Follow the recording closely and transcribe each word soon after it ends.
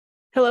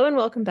Hello and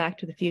welcome back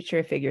to the Future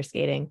of Figure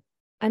Skating.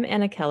 I'm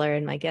Anna Keller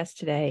and my guest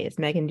today is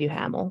Meagan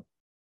Duhamel.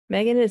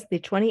 Meagan is the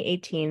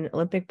 2018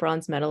 Olympic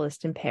bronze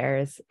medalist in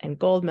pairs and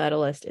gold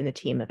medalist in the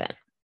team event.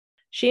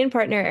 She and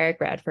partner Eric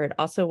Radford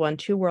also won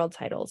 2 world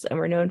titles and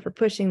were known for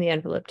pushing the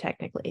envelope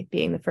technically,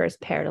 being the first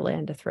pair to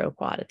land a throw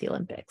quad at the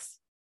Olympics.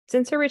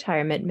 Since her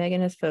retirement,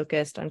 Meagan has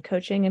focused on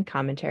coaching and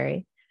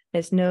commentary and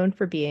is known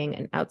for being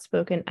an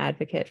outspoken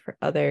advocate for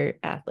other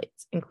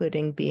athletes,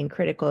 including being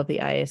critical of the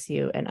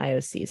ISU and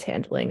IOC's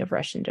handling of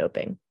Russian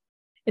doping.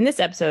 In this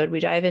episode,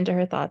 we dive into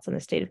her thoughts on the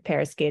state of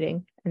pair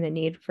skating and the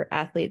need for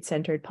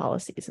athlete-centered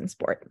policies in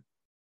sport.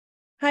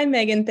 Hi,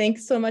 Meagan.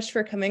 Thanks so much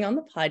for coming on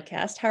the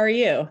podcast. How are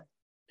you?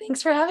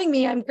 Thanks for having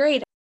me. I'm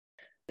great.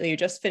 You're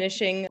just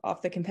finishing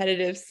off the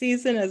competitive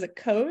season as a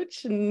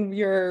coach and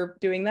you're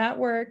doing that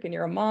work and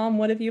you're a mom.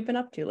 What have you been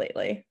up to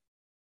lately?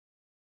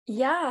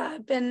 Yeah,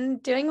 I've been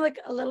doing like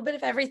a little bit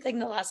of everything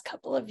the last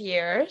couple of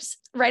years.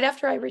 Right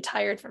after I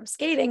retired from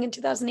skating in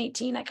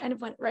 2018, I kind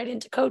of went right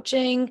into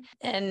coaching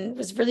and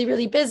was really,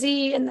 really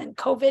busy. And then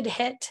COVID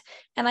hit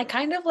and I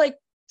kind of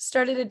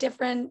started a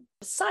different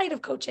side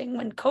of coaching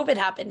when COVID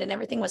happened and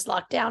everything was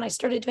locked down. I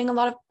started doing a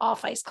lot of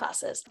off-ice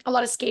classes. A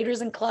lot of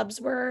skaters and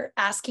clubs were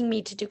asking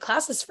me to do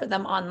classes for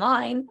them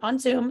online on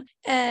Zoom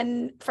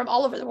and from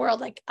all over the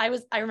world.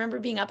 I remember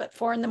being up at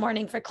 4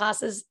 a.m. for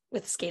classes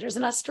with skaters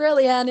in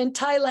Australia and in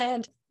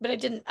Thailand.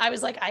 But I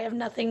was like, I have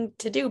nothing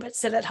to do but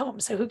sit at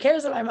home. So who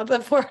cares if I'm up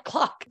at 4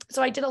 o'clock?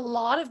 So I did a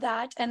lot of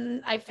that.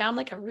 And I found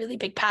a really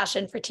big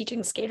passion for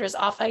teaching skaters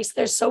off ice.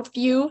 There's so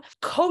few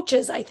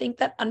coaches, I think,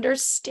 that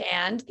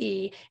understand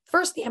the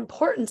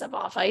importance of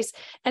off ice.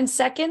 And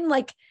second,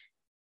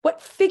 what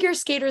figure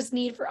skaters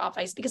need for off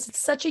ice, because it's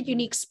such a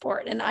unique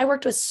sport. And I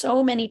worked with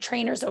so many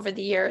trainers over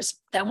the years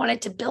that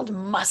wanted to build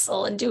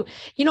muscle and do,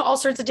 all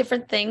sorts of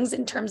different things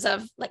in terms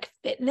of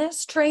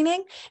fitness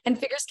training. And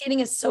figure skating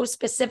is so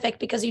specific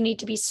because you need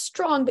to be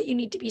strong, but you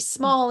need to be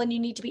small and you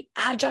need to be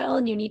agile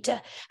and you need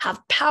to have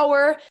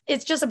power.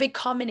 It's just a big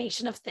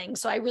combination of things.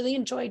 So I really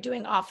enjoy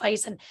doing off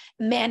ice and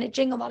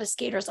managing a lot of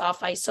skaters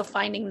off ice. So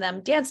finding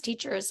them dance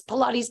teachers,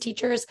 Pilates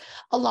teachers,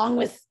 along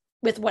with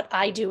what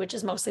I do, which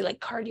is mostly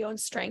cardio and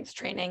strength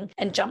training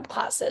and jump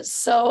classes.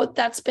 So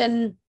that's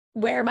been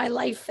where my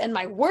life and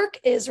my work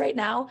is right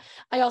now.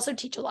 I also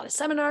teach a lot of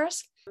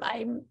seminars.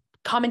 I'm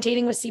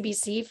commentating with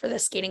CBC for the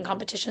skating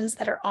competitions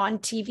that are on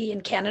TV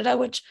in Canada,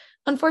 which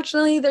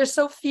unfortunately there's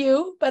so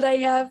few, but I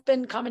have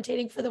been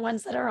commentating for the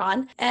ones that are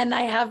on. And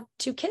I have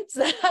 2 kids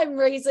that I'm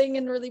raising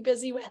and really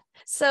busy with.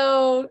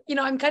 So,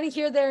 I'm kind of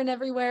here, there, and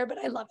everywhere, but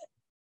I love it.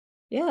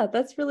 Yeah,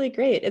 that's really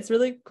great. It's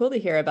really cool to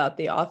hear about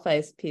the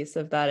off-ice piece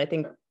of that. I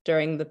think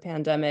during the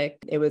pandemic,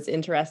 it was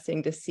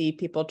interesting to see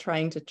people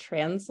trying to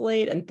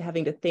translate and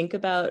having to think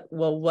about,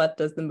 well, what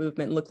does the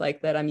movement look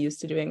like that I'm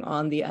used to doing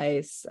on the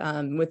ice?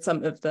 With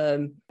some of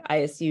the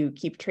ISU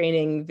Keep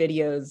Training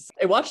videos,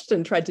 I watched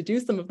and tried to do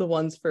some of the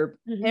ones for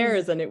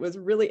pairs, and it was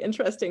really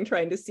interesting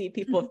trying to see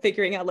people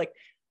figuring out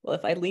well,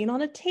 if I lean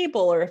on a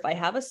table or if I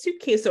have a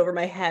suitcase over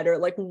my head, or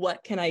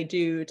what can I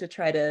do to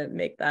try to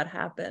make that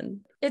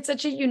happen? It's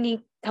such a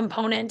unique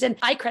component. And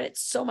I credit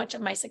so much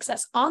of my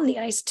success on the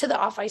ice to the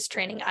off-ice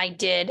training I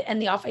did and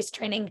the off-ice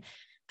training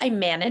I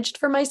managed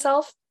for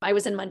myself. I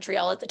was in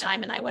Montreal at the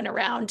time and I went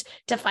around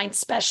to find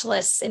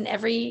specialists in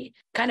every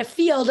kind of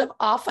field of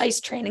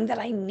off-ice training that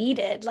I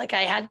needed.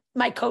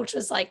 My coach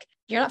was like,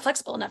 you're not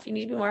flexible enough. You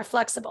need to be more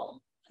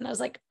flexible. And I was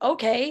like,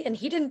 okay. And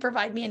he didn't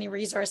provide me any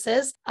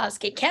resources.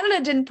 Skate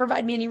Canada didn't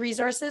provide me any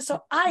resources.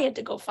 So I had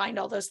to go find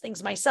all those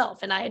things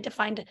myself. And I had to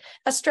find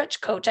a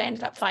stretch coach I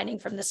ended up finding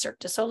from the Cirque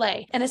du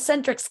Soleil, and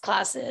eccentrics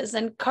classes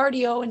and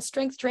cardio and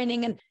strength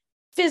training and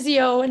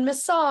physio and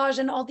massage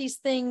and all these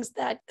things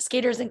that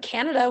skaters in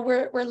Canada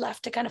were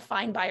left to kind of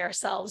find by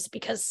ourselves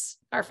because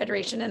our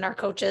federation and our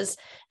coaches,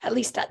 at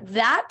least at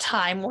that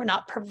time, were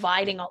not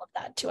providing all of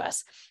that to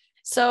us.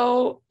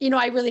 So,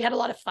 I really had a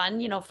lot of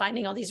fun,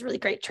 finding all these really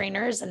great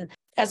trainers. And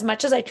as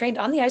much as I trained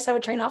on the ice, I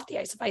would train off the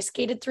ice. If I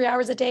skated 3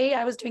 hours a day,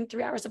 I was doing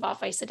 3 hours of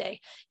off ice a day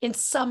in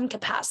some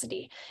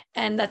capacity.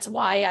 And that's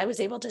why I was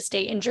able to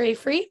stay injury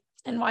free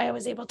and why I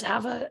was able to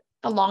have a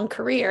long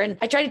career. And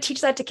I try to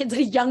teach that to kids at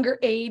a younger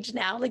age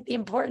now, the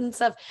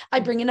importance of, I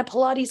bring in a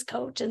Pilates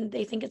coach and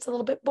they think it's a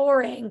little bit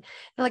boring.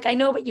 And I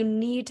know, but you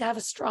need to have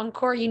a strong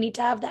core. You need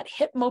to have that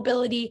hip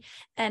mobility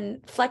and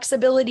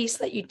flexibility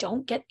so that you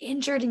don't get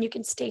injured and you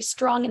can stay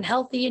strong and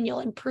healthy and you'll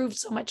improve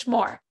so much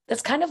more.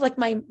 That's kind of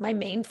my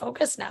main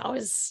focus now,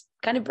 is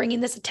kind of bringing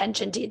this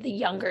attention to the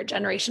younger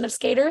generation of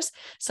skaters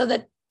so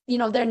that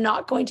they're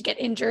not going to get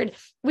injured.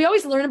 We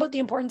always learn about the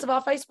importance of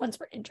off ice once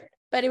we're injured,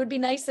 but it would be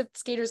nice if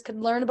skaters could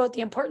learn about the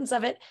importance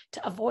of it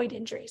to avoid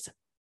injuries.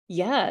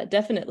 Yeah,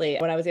 definitely.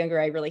 When I was younger,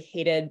 I really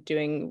hated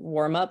doing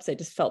warm-ups. I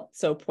just felt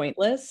so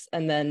pointless.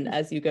 And then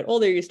as you get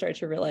older, you start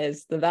to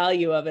realize the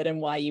value of it and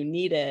why you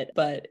need it,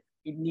 but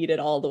you need it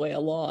all the way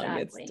along.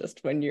 Exactly. It's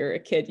just when you're a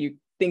kid, you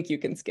think you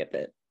can skip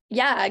it.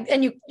 Yeah.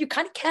 And you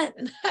kind of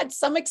can at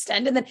some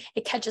extent, and then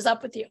it catches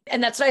up with you.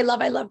 And that's what I love.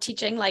 I love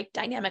teaching like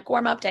dynamic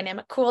warm up,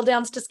 dynamic cool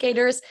downs to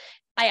skaters.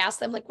 I ask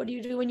them like, what do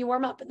you do when you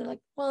warm up? And they're like,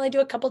 well, I do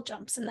a couple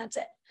jumps and that's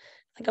it.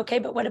 Like, okay,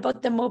 but what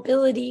about the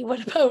mobility?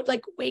 What about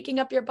like waking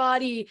up your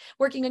body,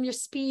 working on your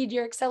speed,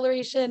 your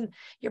acceleration,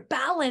 your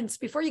balance?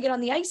 Before you get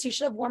on the ice, you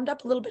should have warmed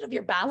up a little bit of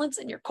your balance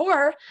and your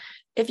core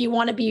if you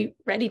want to be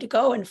ready to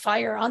go and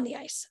fire on the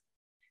ice.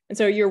 And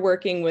so you're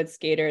working with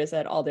skaters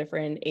at all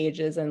different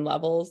ages and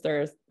levels.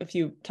 There's a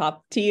few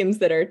top teams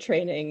that are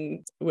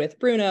training with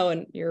Bruno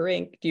and your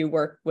rink. Do you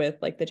work with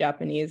like the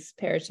Japanese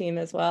pair team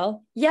as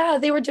well? Yeah,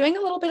 they were doing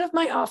a little bit of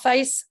my off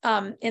ice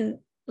in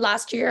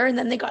last year, and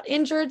then they got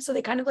injured. So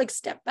they kind of like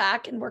stepped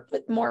back and worked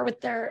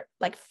with their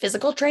like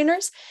physical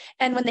trainers.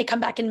 And when they come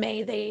back in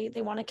May,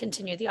 they want to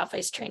continue the off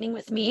ice training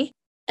with me.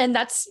 And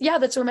that's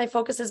where my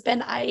focus has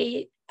been.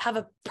 I have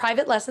a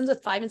private lessons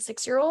with 5 and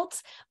 6 year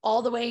olds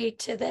all the way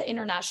to the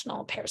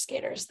international pair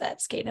skaters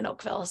that skate in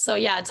Oakville. So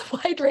yeah, it's a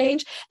wide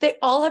range. They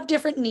all have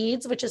different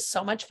needs, which is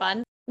so much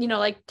fun. You know,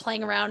 like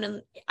playing around,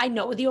 and I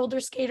know the older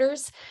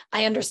skaters,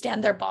 I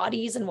understand their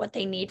bodies and what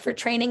they need for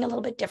training a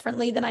little bit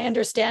differently than I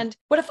understand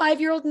what a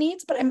 5-year-old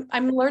needs, but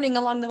I'm learning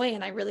along the way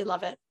and I really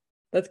love it.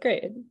 That's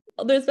great.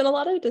 There's been a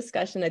lot of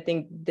discussion, I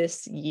think,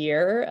 this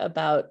year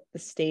about the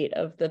state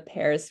of the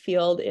pairs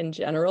field in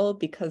general,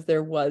 because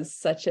there was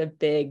such a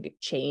big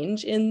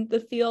change in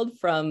the field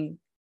from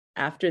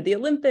after the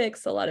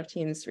Olympics. A lot of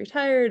teams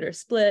retired or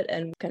split,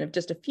 and kind of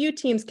just a few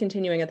teams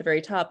continuing at the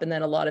very top, and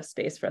then a lot of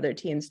space for other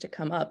teams to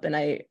come up. And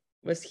I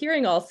was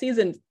hearing all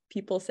season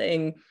people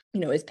saying,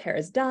 you know, is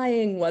pairs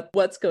dying?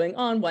 What's going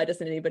on? Why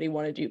doesn't anybody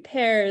want to do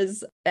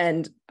pairs?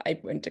 And I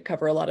went to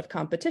cover a lot of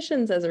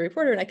competitions as a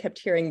reporter, and I kept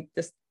hearing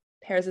this: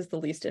 pairs is the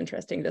least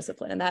interesting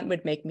discipline. And that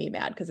would make me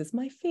mad because it's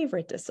my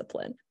favorite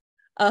discipline.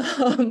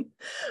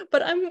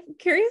 But I'm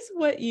curious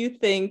what you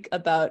think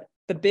about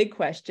the big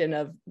question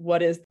of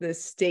what is the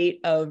state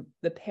of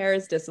the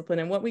pairs discipline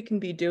and what we can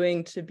be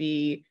doing to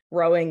be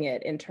growing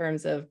it in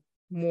terms of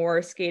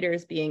more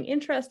skaters being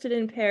interested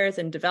in pairs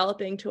and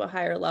developing to a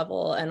higher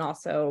level, and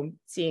also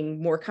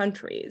seeing more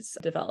countries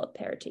develop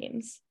pair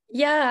teams.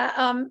 Yeah,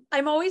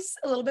 I'm always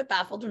a little bit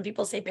baffled when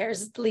people say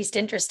pairs is the least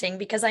interesting,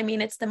 because I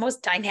mean, it's the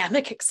most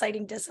dynamic,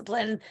 exciting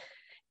discipline.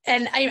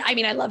 And I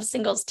mean, I love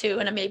singles too.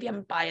 And maybe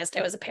I'm biased.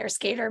 I was a pair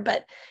skater,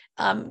 but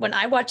when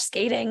I watch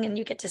skating and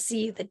you get to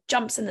see the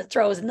jumps and the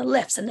throws and the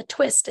lifts and the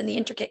twist and the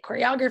intricate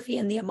choreography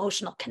and the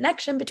emotional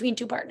connection between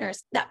two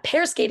partners that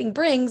pair skating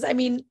brings, I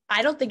mean,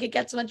 I don't think it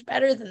gets much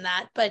better than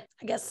that, but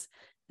I guess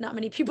not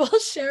many people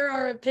share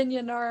our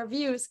opinion or our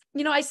views.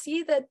 You know, I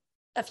see that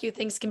a few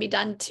things can be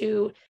done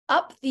to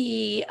up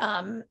the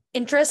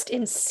interest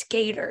in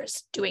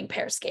skaters doing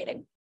pair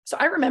skating. So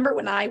I remember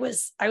when I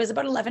was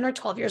about 11 or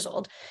 12 years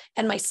old,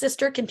 and my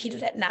sister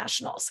competed at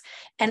nationals.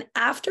 And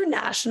after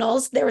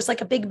nationals, there was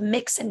like a big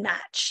mix and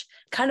match,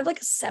 kind of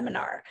like a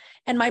seminar.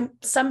 And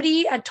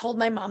somebody had told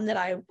my mom that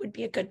I would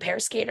be a good pair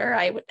skater.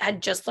 I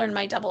had just learned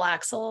my double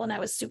axel, and I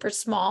was super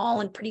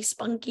small and pretty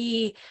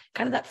spunky,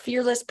 kind of that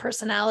fearless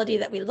personality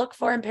that we look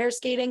for in pair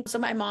skating. So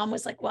my mom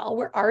was like, well,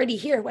 we're already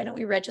here. Why don't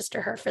we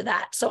register her for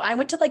that? So I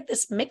went to like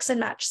this mix and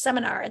match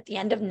seminar at the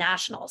end of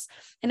nationals,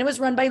 and it was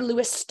run by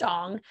Louis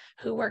Stong,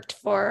 who worked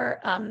for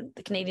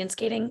the Canadian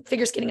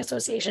Figure Skating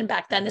Association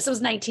back then. This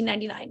was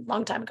 1999,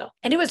 long time ago.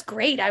 And it was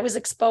great. I was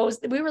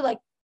exposed. We were like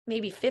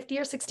maybe 50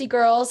 or 60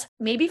 girls,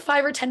 maybe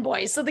 5 or 10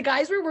 boys. So the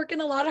guys were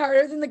working a lot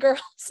harder than the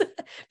girls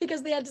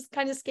because they had to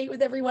kind of skate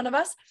with every one of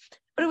us.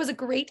 But it was a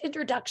great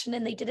introduction,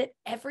 and they did it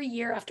every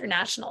year after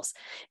nationals.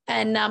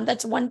 And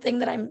that's one thing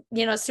that I'm,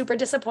 super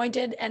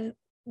disappointed and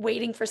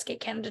waiting for Skate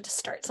Canada to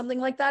start something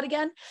like that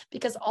again,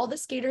 because all the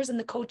skaters and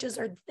the coaches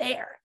are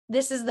there.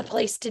 This is the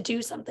place to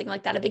do something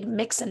like that, a big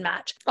mix and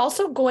match.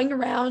 Also going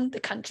around the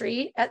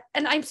country,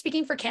 and I'm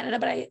speaking for Canada,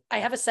 but I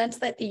have a sense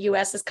that the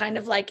US is kind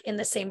of like in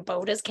the same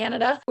boat as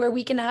Canada, where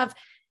we can have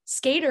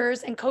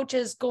skaters and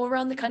coaches go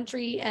around the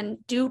country and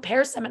do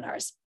pair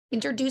seminars,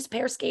 introduce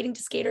pair skating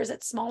to skaters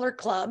at smaller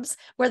clubs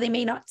where they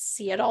may not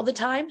see it all the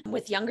time,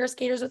 with younger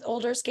skaters, with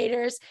older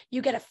skaters.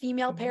 You get a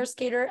female pair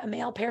skater, a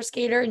male pair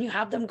skater, and you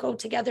have them go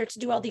together to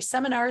do all these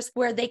seminars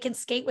where they can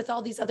skate with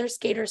all these other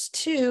skaters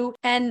too,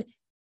 and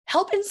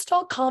help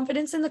install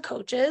confidence in the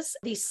coaches,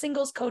 these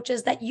singles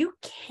coaches, that you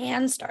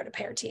can start a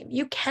pair team.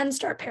 You can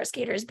start pair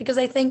skaters, because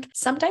I think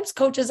sometimes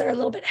coaches are a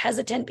little bit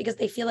hesitant because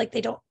they feel like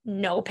they don't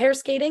know pair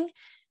skating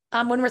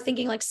when we're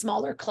thinking like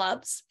smaller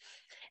clubs,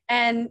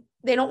 and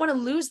they don't want to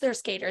lose their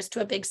skaters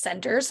to a big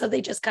center. So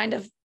they just kind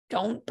of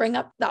don't bring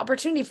up the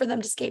opportunity for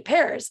them to skate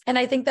pairs. And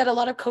I think that a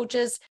lot of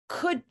coaches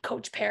could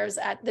coach pairs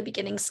at the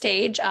beginning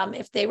stage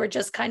if they were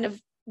just kind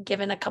of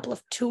given a couple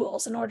of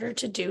tools in order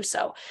to do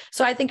so.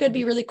 So I think it would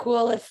be really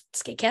cool if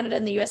Skate Canada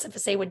and the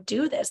USFSA would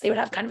do this. They would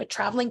have kind of a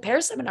traveling pair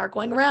seminar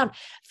going around,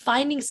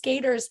 finding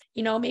skaters.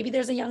 Maybe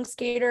there's a young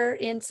skater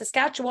in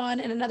Saskatchewan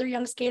and another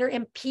young skater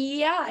in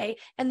PEI,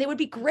 and they would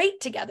be great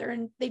together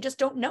and they just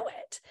don't know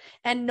it.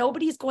 And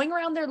nobody's going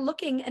around there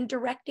looking and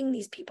directing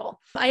these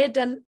people. I had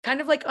done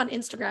kind of like on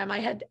Instagram,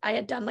 I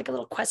had done like a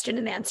little question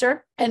and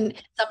answer, and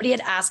somebody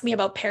had asked me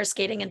about pair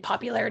skating and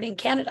popularity in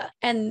Canada.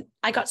 And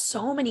I got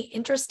so many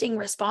interesting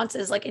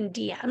responses, like in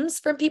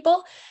DMs from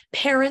people,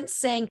 parents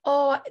saying,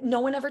 oh,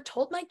 no one ever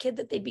told my kid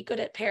that they'd be good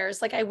at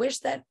pairs. Like, I wish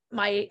that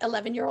my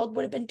 11-year-old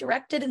would have been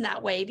directed in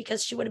that way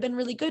because she would have been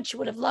really good. She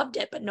would have loved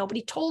it, but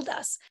nobody told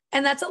us.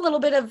 And that's a little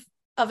bit of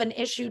an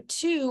issue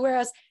too.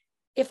 Whereas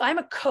if I'm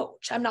a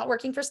coach, I'm not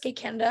working for Skate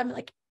Canada, I'm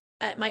like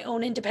my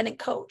own independent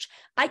coach.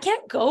 I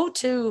can't go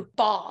to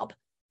Bob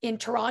in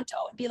Toronto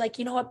and be like,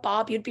 you know what,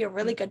 Bob, you'd be a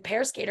really good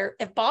pair skater.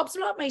 If Bob's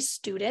not my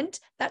student,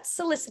 that's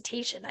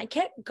solicitation. I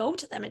can't go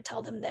to them and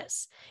tell them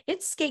this.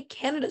 It's Skate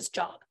Canada's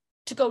job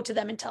to go to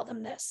them and tell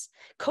them this.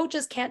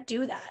 Coaches can't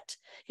do that.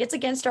 It's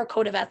against our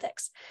code of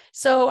ethics.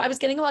 So I was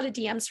getting a lot of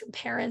DMs from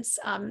parents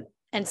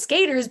and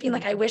skaters being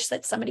like, I wish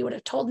that somebody would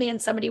have told me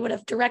and somebody would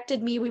have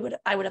directed me.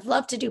 I would have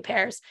loved to do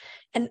pairs.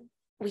 And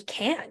we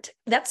can't.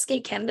 That's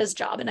Skate Canada's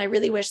job. And I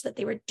really wish that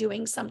they were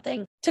doing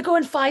something to go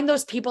and find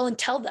those people and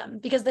tell them,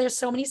 because there's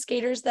so many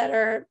skaters that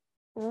are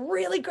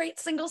really great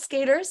single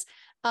skaters,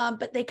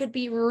 but they could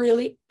be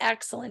really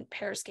excellent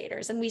pair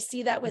skaters. And we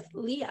see that with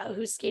Leah,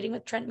 who's skating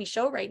with Trent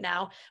Michaud right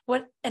now.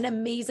 What an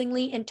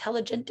amazingly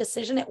intelligent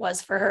decision it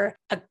was for her.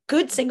 A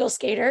good single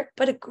skater,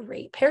 but a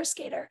great pair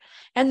skater.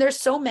 And there's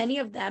so many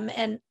of them.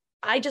 And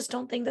I just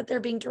don't think that they're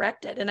being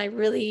directed. And I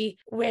really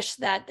wish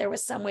that there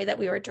was some way that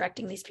we were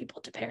directing these people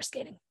to pair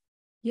skating.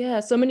 Yeah,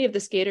 so many of the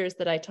skaters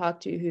that I talk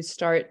to who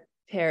start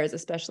pairs,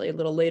 especially a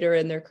little later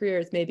in their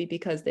careers, maybe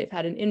because they've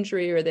had an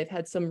injury or they've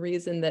had some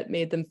reason that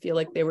made them feel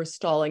like they were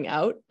stalling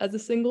out as a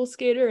single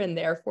skater and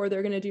therefore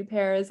they're going to do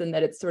pairs, and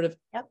that it's sort of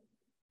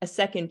a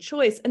second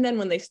choice. And then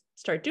when they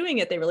start doing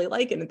it, they really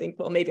like it and think,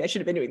 well, maybe I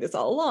should have been doing this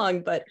all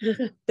along. But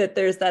that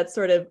there's that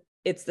sort of,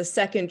 it's the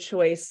second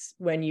choice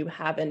when you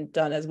haven't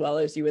done as well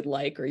as you would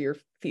like, or you're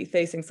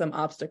facing some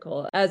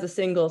obstacle as a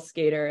single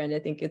skater. And I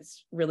think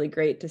it's really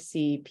great to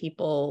see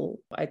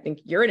people, I think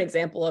you're an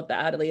example of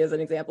that, Ali is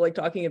an example, like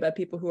talking about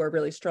people who are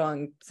really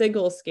strong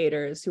single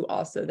skaters who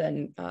also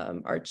then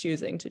are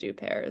choosing to do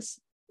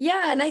pairs.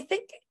 Yeah. And I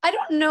think, I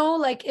don't know,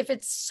 like if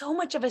it's so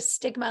much of a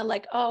stigma,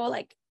 like, oh,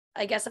 like,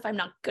 I guess if I'm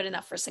not good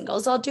enough for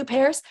singles, I'll do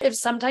pairs. If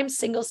sometimes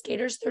single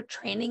skaters, they're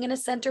training in a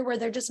center where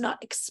they're just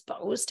not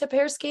exposed to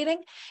pair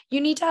skating.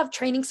 You need to have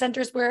training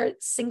centers where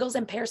singles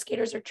and pair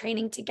skaters are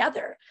training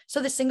together. So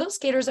the single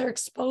skaters are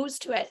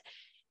exposed to it.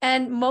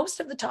 And most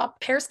of the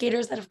top pair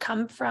skaters that have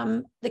come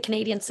from the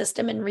Canadian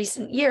system in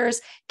recent years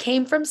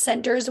came from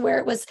centers where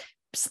it was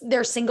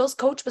their singles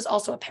coach was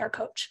also a pair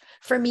coach.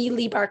 For me,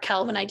 Lee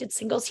Barkel, when I did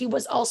singles, he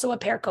was also a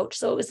pair coach.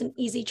 So it was an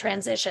easy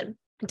transition.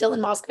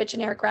 Dylan Moskovich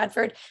and Eric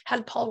Radford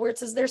had Paul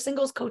Wirtz as their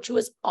singles coach, who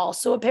was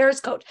also a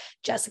pairs coach.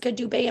 Jessica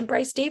Dubé and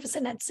Bryce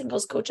Davison had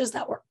singles coaches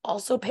that were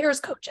also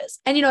pairs coaches.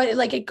 And,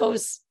 it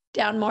goes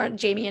down more,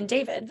 Jamie and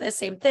David, the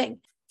same thing.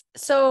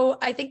 So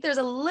I think there's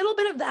a little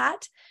bit of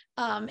that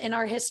in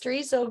our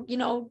history. So,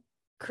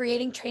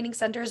 creating training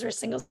centers where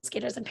single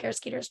skaters and pair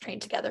skaters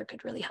train together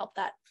could really help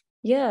that.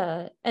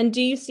 Yeah. And do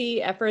you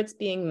see efforts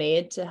being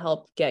made to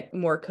help get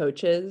more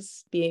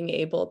coaches being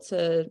able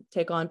to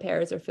take on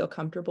pairs or feel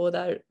comfortable with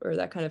that, or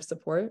that kind of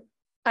support?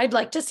 I'd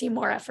like to see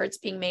more efforts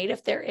being made.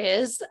 If there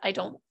is, I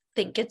don't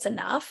think it's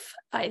enough.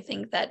 I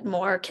think that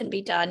more can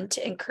be done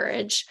to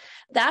encourage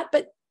that.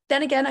 But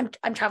then again,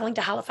 I'm traveling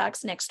to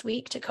Halifax next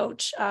week to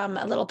coach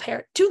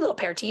two little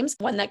pair teams,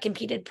 one that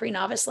competed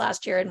pre-novice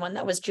last year and one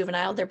that was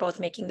juvenile. They're both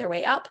making their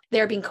way up.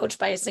 They're being coached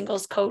by a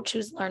singles coach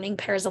who's learning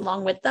pairs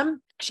along with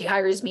them. She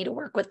hires me to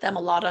work with them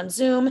a lot on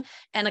Zoom,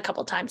 and a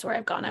couple of times where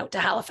I've gone out to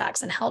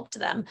Halifax and helped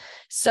them.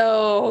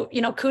 So,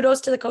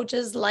 kudos to the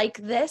coaches like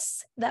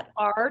this that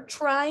are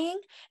trying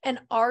and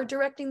are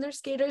directing their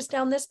skaters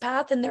down this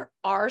path. And there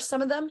are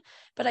some of them,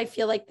 but I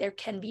feel like there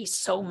can be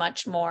so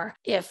much more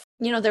if,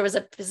 there was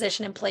a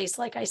position in place,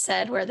 like I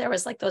said, where there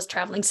was like those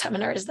traveling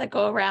seminars that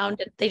go around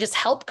and they just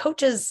help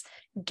coaches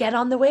get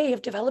on the way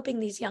of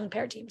developing these young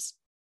pair teams.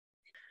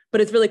 But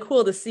it's really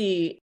cool to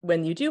see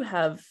when you do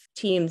have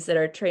teams that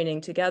are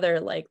training together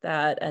like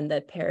that, and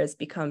that pairs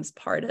becomes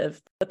part of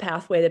the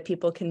pathway that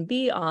people can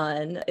be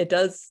on. It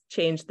does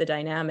change the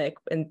dynamic.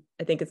 And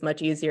I think it's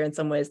much easier in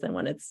some ways than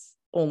when it's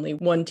only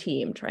one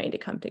team trying to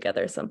come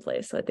together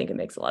someplace. So I think it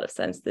makes a lot of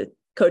sense that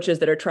coaches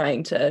that are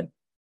trying to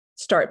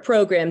start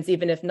programs,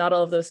 even if not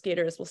all of those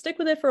skaters will stick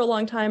with it for a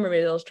long time, or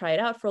maybe they'll try it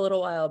out for a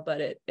little while, but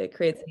it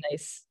creates a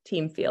nice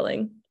team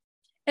feeling.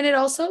 And it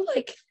also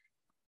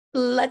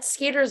let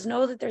skaters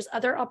know that there's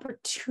other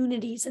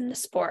opportunities in the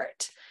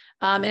sport.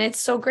 And it's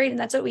so great. And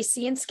that's what we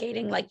see in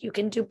skating. Like, you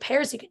can do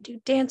pairs, you can do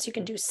dance, you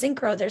can do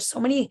synchro. There's so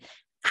many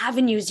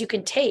avenues you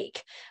can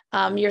take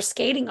your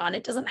skating on.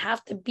 It doesn't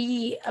have to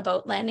be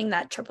about landing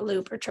that triple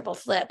loop or triple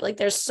flip. Like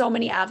there's so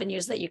many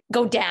avenues that you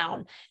go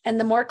down, and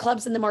the more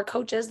clubs and the more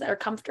coaches that are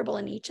comfortable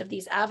in each of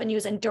these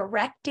avenues and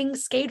directing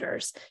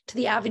skaters to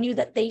the avenue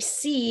that they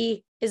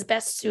see is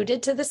best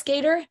suited to the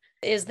skater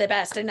is the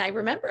best. And I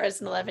remember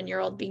as an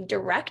 11-year-old being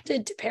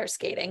directed to pair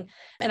skating,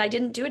 and I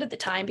didn't do it at the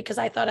time because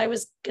I thought I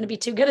was going to be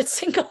too good at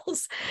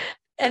singles.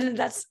 And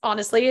that's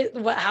honestly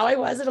how I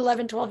was at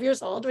 11, 12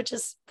 years old, which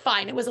is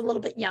fine. It was a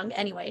little bit young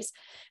anyways.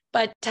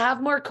 But to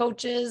have more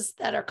coaches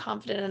that are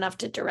confident enough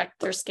to direct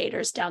their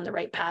skaters down the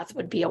right path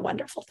would be a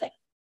wonderful thing.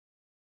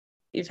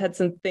 You've had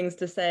some things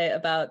to say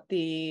about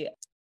the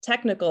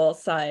technical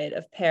side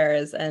of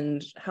pairs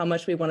and how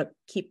much we want to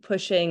keep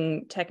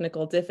pushing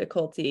technical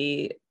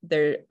difficulty.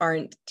 There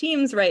aren't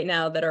teams right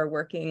now that are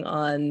working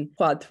on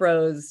quad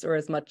throws or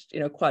as much,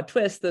 quad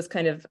twists, those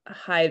kind of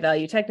high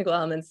value technical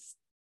elements.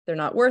 They're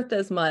not worth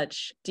as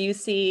much. Do you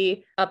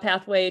see a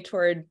pathway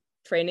toward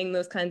training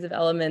those kinds of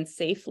elements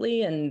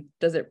safely? And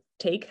does it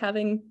take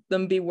having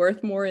them be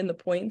worth more in the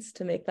points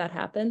to make that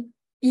happen?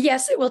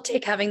 Yes, it will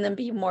take having them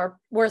be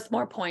worth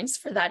more points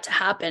for that to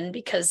happen,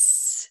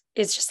 because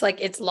it's just like,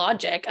 it's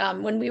logic.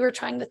 When we were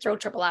trying to throw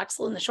triple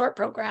axel in the short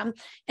program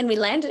and we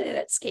landed it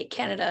at Skate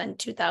Canada in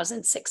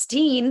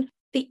 2016,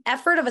 the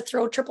effort of a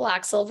throw triple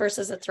axel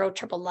versus a throw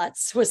triple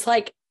lutz was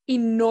like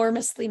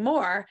enormously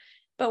more.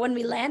 But when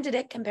we landed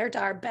it compared to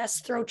our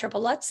best throw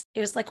triple lutz, it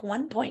was like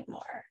 1 point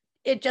more.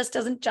 It just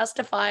doesn't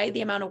justify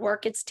the amount of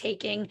work it's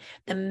taking,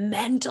 the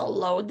mental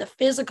load, the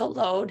physical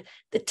load,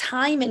 the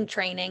time in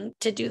training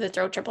to do the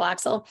throw triple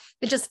axel.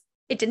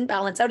 It didn't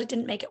balance out. It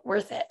didn't make it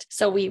worth it.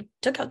 So we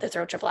took out the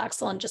throw triple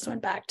axel and just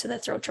went back to the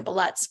throw triple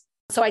lutz.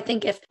 So I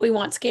think if we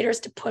want skaters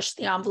to push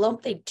the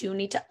envelope, they do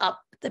need to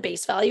up the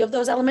base value of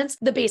those elements.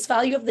 The base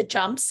value of the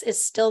jumps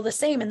is still the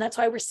same. And that's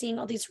why we're seeing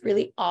all these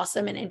really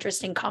awesome and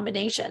interesting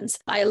combinations.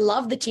 I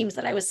love the teams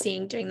that I was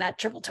seeing doing that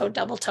triple toe,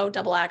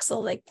 double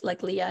axel,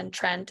 like Leah and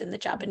Trent and the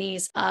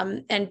Japanese.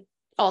 And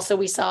also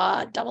we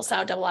saw double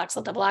sow, double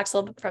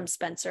axel from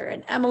Spencer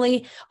and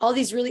Emily, all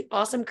these really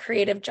awesome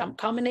creative jump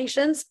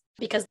combinations,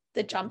 because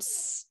the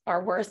jumps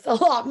are worth a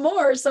lot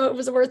more. So it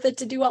was worth it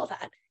to do all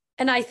that.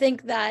 And I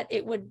think that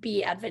it would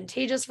be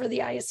advantageous for the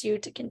ISU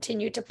to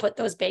continue to put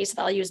those base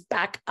values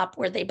back up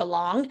where they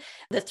belong.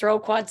 The throw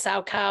quad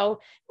sow cow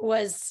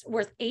was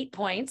worth 8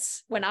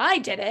 points when I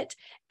did it,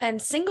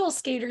 and single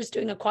skaters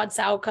doing a quad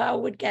sow cow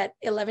would get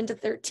 11 to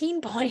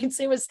 13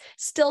 points. It was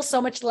still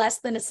so much less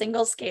than a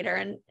single skater.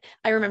 And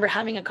I remember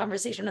having a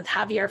conversation with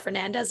Javier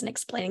Fernandez and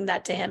explaining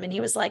that to him. And he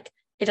was like,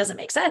 it doesn't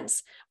make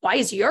sense. Why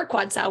is your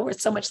quad sow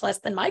worth so much less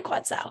than my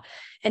quad sow?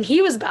 And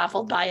he was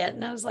baffled by it.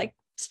 And I was like,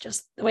 it's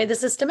just the way the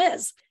system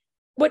is.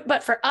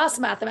 But for us,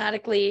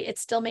 mathematically, it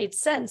still made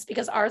sense,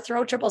 because our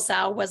throw triple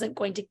sow wasn't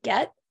going to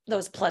get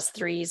those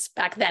 +3s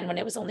back then when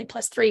it was only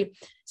 +3.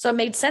 So it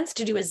made sense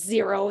to do a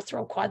 0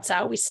 throw quad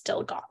sow. We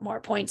still got more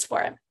points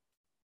for it.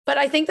 But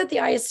I think that the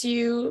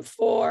ISU,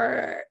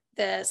 for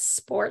the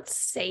sport's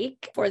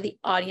sake, for the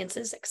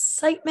audience's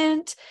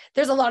excitement,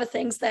 there's a lot of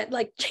things that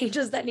like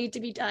changes that need to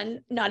be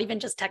done, not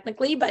even just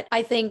technically, but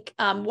I think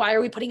why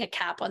are we putting a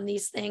cap on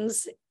these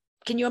things?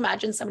 Can you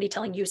imagine somebody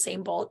telling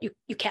Usain Bolt,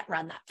 you can't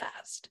run that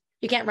fast.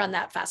 You can't run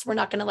that fast. We're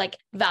not going to like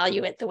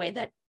value it the way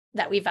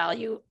that we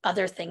value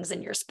other things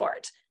in your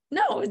sport.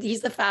 No,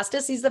 he's the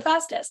fastest. He's the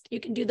fastest. You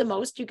can do the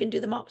most. You can do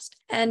the most.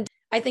 And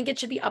I think it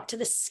should be up to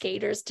the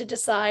skaters to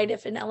decide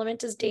if an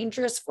element is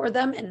dangerous for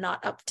them, and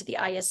not up to the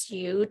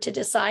ISU to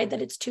decide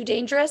that it's too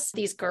dangerous.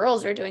 These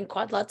girls are doing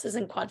quad lutzes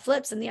and quad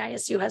flips, and the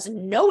ISU has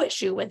no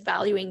issue with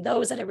valuing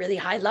those at a really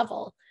high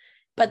level.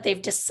 But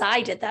they've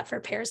decided that for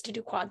pairs to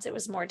do quads, it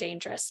was more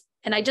dangerous.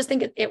 And I just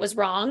think it was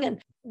wrong.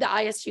 And the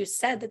ISU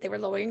said that they were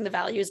lowering the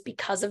values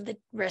because of the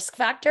risk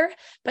factor,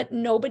 but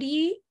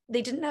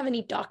they didn't have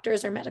any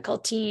doctors or medical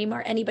team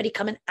or anybody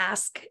come and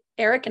ask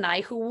Eric and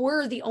I, who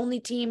were the only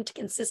team to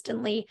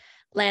consistently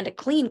land a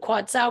clean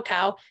quad sow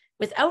cow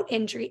without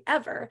injury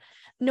ever.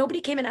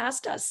 Nobody came and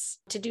asked us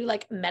to do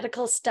like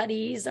medical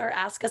studies or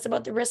ask us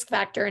about the risk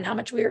factor and how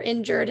much we were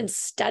injured and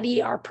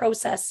study our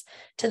process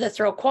to the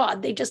throw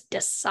quad. They just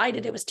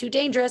decided it was too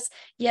dangerous,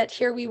 yet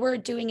here we were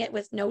doing it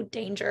with no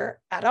danger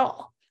at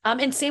all.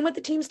 And same with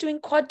the teams doing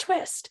quad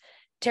twist.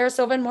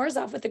 Tarasova and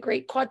Morozov with a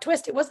great quad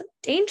twist. It wasn't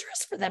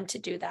dangerous for them to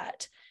do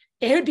that.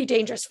 It would be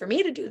dangerous for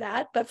me to do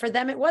that, but for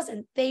them it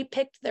wasn't. They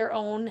picked their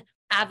own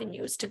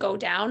avenues to go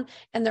down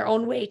and their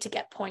own way to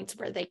get points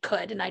where they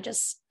could. And I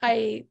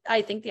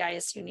think the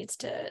ISU needs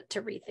to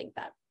rethink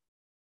that.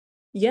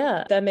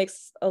 Yeah, that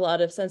makes a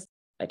lot of sense.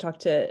 I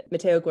talked to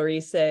Matteo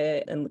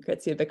Glorice and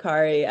Lucrezia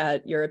Beccari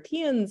at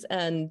Europeans,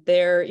 and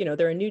they're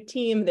a new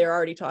team. They're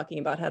already talking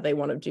about how they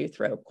want to do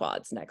throw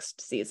quads next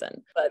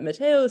season. But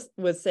Matteo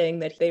was saying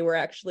that they were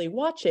actually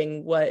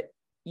watching what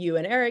you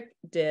and Eric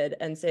did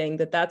and saying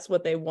that that's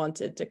what they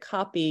wanted to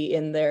copy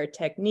in their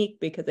technique,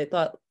 because they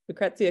thought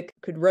Lucrezia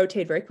could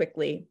rotate very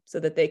quickly so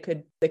that they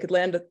could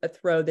land a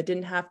throw that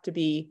didn't have to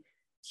be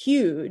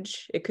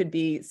huge, it could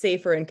be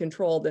safer and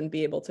controlled and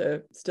be able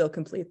to still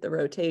complete the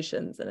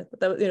rotations. And I thought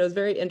that, it was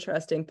very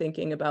interesting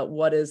thinking about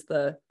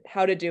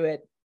how to do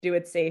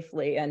it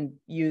safely and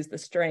use the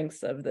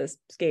strengths of the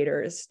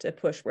skaters to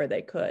push where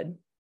they could.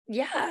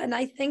 Yeah. And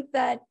I think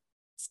that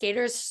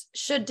skaters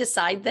should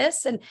decide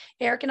this. And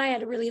Eric and I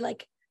had a really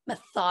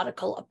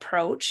methodical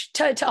approach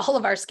to all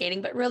of our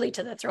skating, but really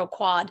to the throw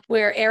quad,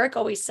 where Eric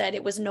always said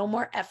it was no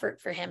more effort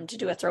for him to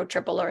do a throw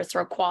triple or a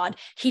throw quad.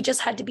 He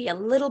just had to be a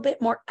little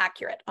bit more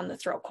accurate on the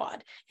throw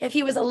quad. If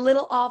he was a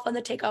little off on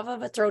the takeoff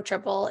of a throw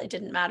triple, it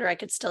didn't matter. I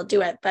could still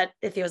do it. But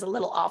if he was a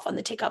little off on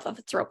the takeoff of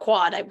a throw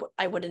quad,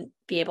 I wouldn't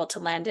be able to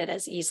land it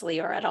as easily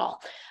or at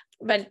all.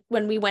 But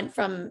when we went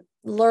from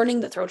learning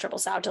the throw triple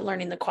sow to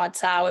learning the quad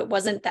sow, it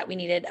wasn't that we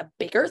needed a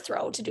bigger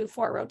throw to do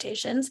 4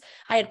 rotations.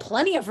 I had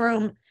plenty of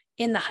room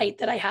in the height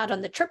that I had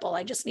on the triple.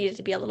 I just needed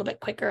to be a little bit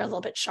quicker, a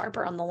little bit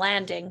sharper on the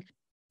landing.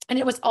 And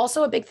it was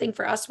also a big thing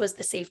for us was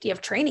the safety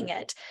of training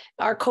it.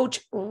 Our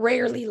coach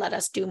rarely let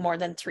us do more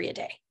than 3 a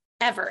day,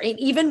 ever. And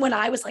even when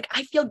I was like,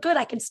 I feel good,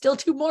 I can still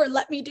do more,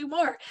 let me do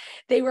more,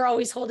 they were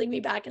always holding me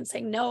back and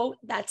saying, no,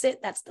 that's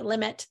it. That's the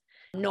limit.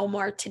 No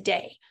more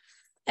today.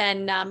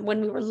 And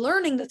when we were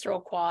learning the throw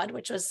quad,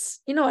 which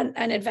was,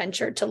 an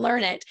adventure to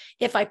learn it,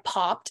 if I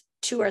popped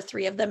 2 or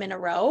 3 of them in a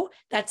row,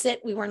 that's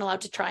it. We weren't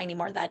allowed to try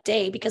anymore that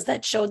day because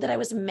that showed that I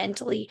was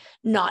mentally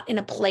not in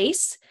a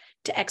place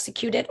to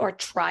execute it or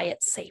try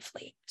it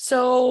safely.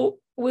 So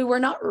we were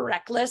not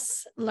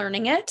reckless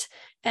learning it.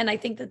 And I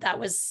think that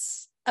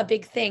was a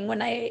big thing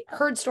when I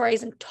heard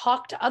stories and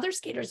talked to other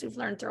skaters who've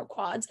learned throw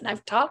quads. And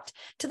I've talked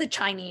to the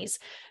Chinese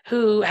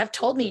who have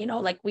told me,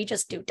 we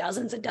just do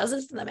dozens and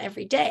dozens of them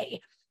every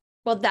day.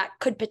 Well, that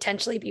could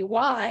potentially be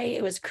why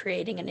it was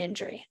creating an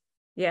injury.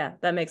 Yeah,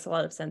 that makes a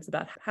lot of sense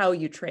about how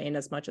you train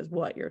as much as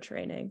what you're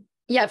training.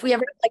 Yeah, if we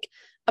ever had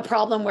a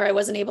problem where I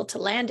wasn't able to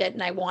land it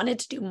and I wanted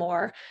to do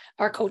more,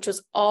 our coach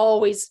was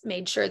always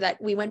made sure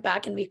that we went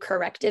back and we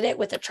corrected it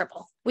with a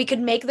triple. We could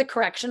make the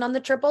correction on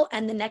the triple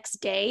and the next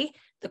day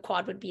the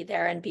quad would be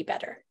there and be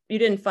better. You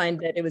didn't find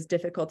that it was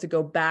difficult to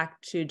go back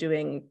to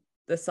doing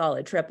the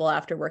solid triple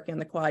after working on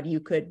the quad? You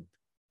could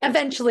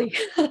eventually.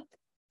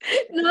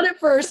 Not at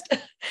first.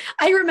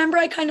 I remember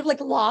I kind of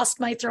lost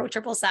my throw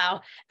triple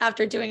sow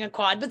after doing a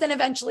quad, but then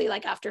eventually,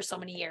 after so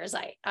many years,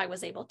 I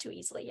was able to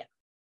easily. Yeah.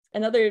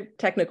 Another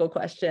technical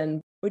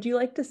question. Would you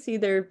like to see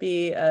there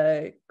be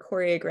a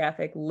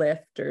choreographic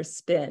lift or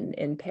spin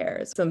in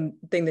pairs,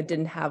 something that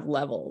didn't have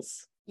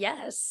levels?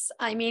 Yes.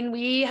 I mean,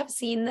 we have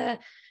seen the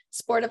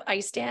sport of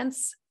ice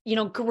dance,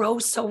 grow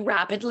so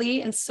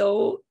rapidly and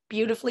so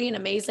beautifully and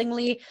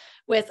amazingly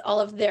with all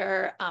of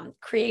their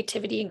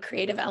creativity and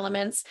creative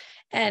elements.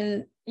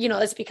 And,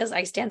 it's because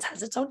ice dance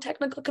has its own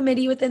technical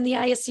committee within the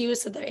ISU.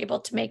 So they're able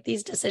to make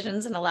these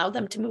decisions and allow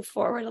them to move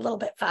forward a little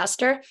bit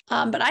faster.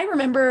 But I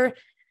remember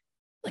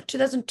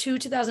 2002,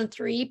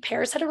 2003,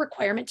 pairs had a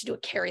requirement to do a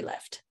carry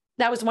lift.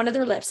 That was one of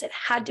their lifts. It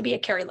had to be a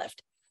carry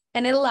lift.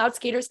 And it allowed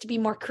skaters to be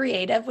more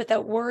creative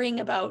without worrying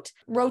about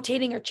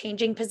rotating or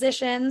changing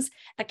positions.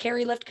 A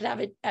carry lift could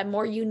have a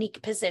more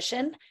unique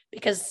position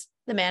because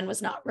the man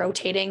was not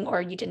rotating,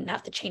 or you didn't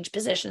have to change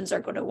positions or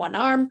go to one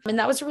arm. And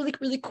that was a really,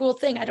 really cool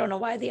thing. I don't know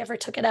why they ever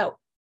took it out,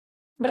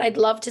 but I'd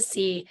love to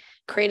see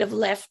creative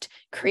lift,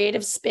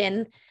 creative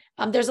spin.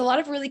 There's a lot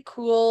of really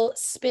cool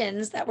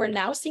spins that we're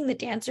now seeing the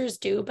dancers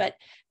do, but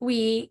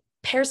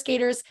pair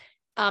skaters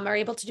are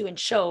able to do in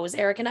shows.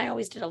 Eric and I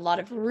always did a lot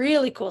of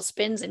really cool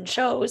spins in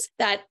shows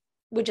that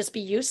would just be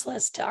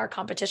useless to our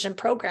competition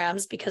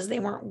programs because they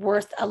weren't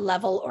worth a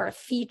level or a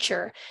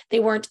feature. They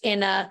weren't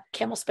in a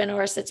camel spin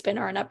or a sit spin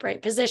or an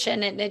upright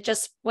position, and it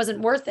just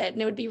wasn't worth it.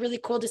 And it would be really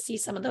cool to see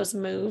some of those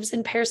moves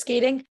in pair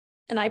skating.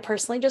 And I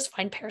personally just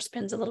find pair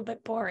spins a little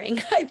bit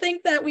boring. I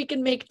think that we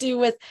can make do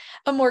with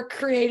a more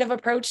creative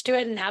approach to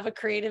it and have a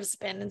creative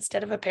spin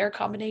instead of a pair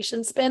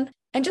combination spin,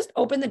 and just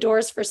open the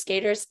doors for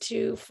skaters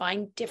to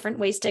find different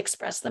ways to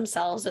express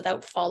themselves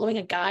without following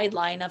a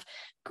guideline of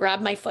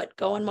grab my foot,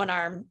 go in one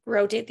arm,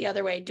 rotate the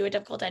other way, do a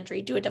difficult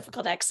entry, do a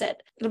difficult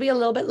exit. It'll be a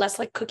little bit less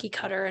like cookie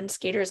cutter, and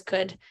skaters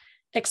could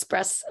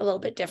express a little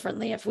bit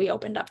differently if we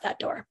opened up that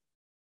door.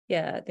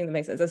 Yeah, I think that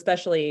makes sense,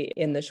 especially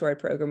in the short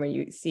program where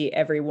you see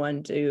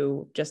everyone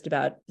do just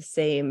about the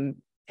same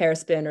pair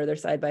spin or their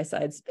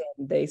side-by-side spin.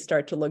 They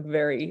start to look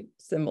very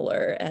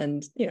similar.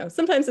 And,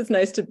 sometimes it's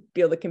nice to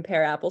be able to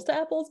compare apples to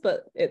apples,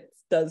 but it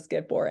does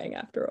get boring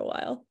after a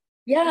while.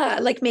 Yeah,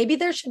 maybe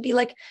there should be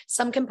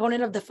some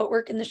component of the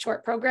footwork in the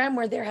short program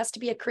where there has to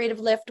be a creative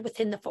lift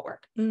within the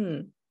footwork.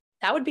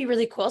 That would be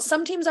really cool.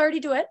 Some teams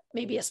already do it,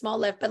 maybe a small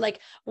lift, but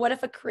what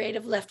if a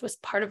creative lift was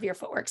part of your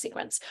footwork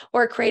sequence,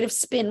 or a creative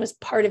spin was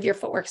part of your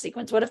footwork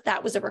sequence? What if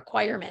that was a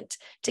requirement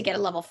to get a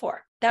level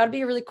 4? That would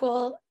be a really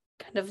cool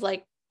kind of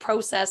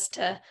process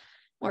to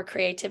more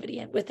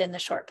creativity within the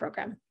short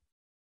program.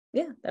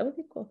 Yeah, that would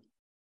be cool.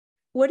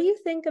 What do you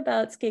think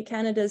about Skate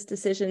Canada's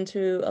decision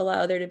to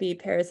allow there to be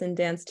pairs and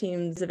dance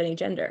teams of any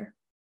gender?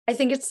 I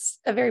think it's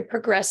a very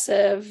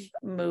progressive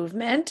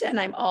movement, and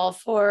I'm all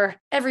for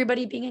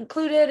everybody being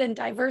included and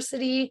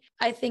diversity.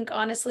 I think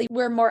honestly,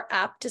 we're more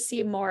apt to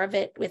see more of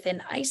it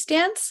within ice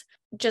dance,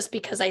 just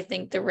because I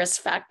think the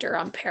risk factor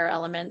on pair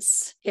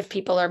elements, if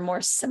people are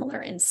more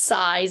similar in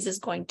size, is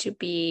going to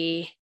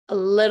be a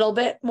little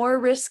bit more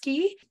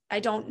risky. I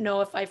don't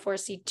know if I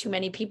foresee too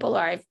many people,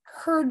 or I've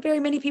heard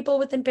very many people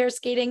within pair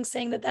skating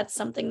saying that that's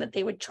something that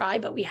they would try,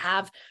 but we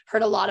have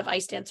heard a lot of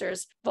ice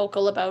dancers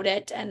vocal about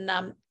it. And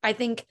I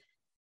think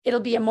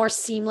it'll be a more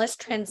seamless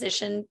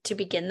transition to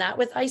begin that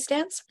with ice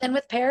dance than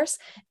with pairs,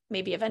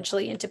 maybe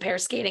eventually into pair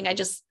skating.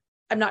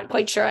 I'm not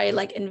quite sure I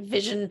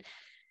envision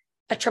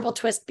a triple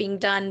twist being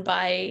done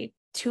by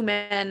two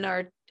men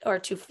or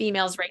two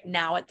females right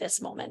now at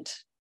this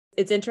moment.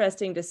 It's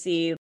interesting to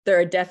see there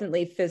are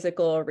definitely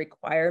physical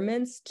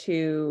requirements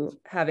to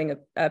having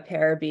a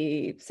pair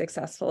be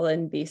successful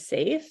and be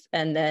safe.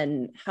 And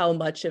then how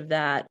much of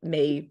that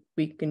we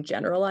can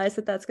generalize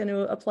that that's going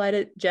to apply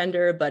to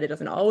gender, but it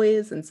doesn't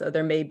always. And so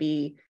there may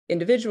be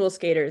individual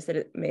skaters that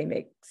it may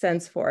make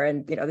sense for.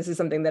 And, this is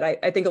something that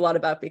I think a lot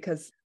about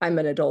because I'm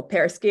an adult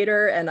pair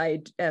skater and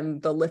I am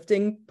the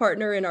lifting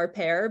partner in our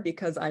pair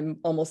because I'm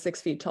almost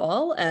 6 feet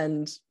tall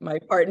and my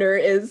partner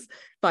is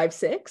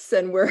 5'6",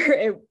 and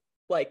we're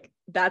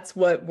that's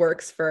what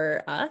works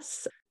for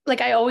us.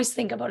 I always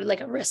think about it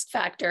like a risk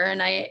factor.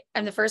 And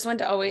I'm the first one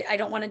to I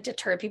don't want to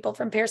deter people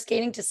from pair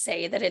skating to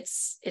say that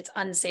it's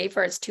unsafe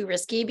or it's too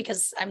risky,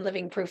 because I'm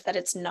living proof that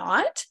it's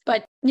not.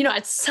 But,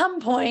 at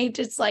some point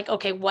it's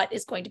okay, what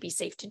is going to be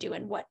safe to do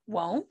and what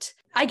won't?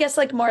 I guess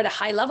more at a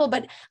high level,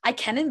 but I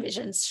can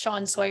envision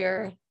Sean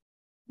Sawyer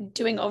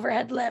doing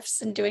overhead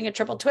lifts and doing a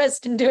triple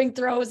twist and doing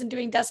throws and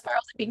doing death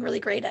spirals and being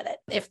really great at it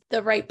if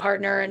the right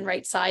partner and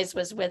right size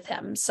was with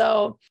him.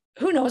 So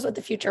who knows what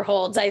the future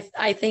holds.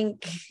 I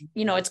think,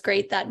 it's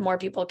great that more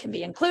people can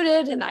be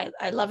included, and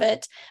I love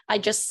it. I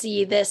just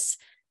see this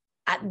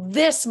at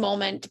this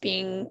moment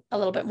being a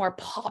little bit more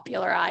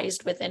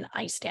popularized within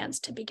ice dance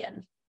to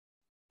begin.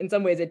 In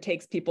some ways, it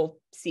takes people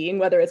seeing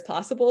whether it's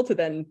possible to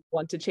then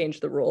want to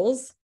change the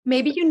rules.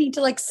 Maybe you need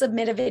to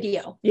submit a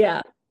video.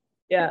 Yeah.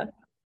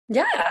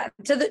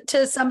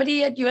 To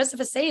somebody at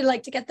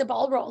USFSA, to get the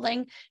ball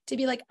rolling, to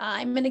be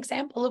I'm an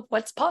example of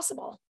what's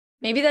possible.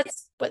 Maybe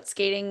that's what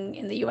skating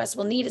in the US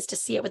will need, is to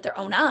see it with their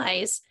own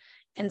eyes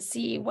and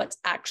see what's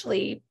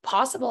actually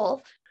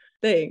possible.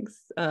 Thanks.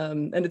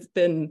 And it's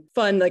been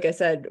fun. Like I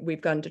said,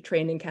 we've gone to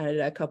train in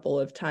Canada a couple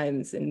of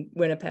times in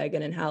Winnipeg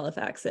and in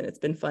Halifax, and it's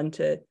been fun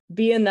to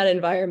be in that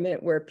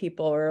environment where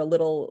people are a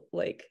little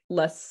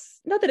less,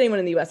 not that anyone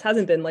in the US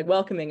hasn't been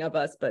welcoming of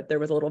us, but there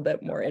was a little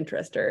bit more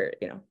interest, or,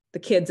 the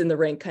kids in the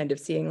rink kind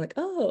of seeing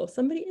oh,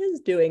 somebody is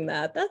doing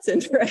that. That's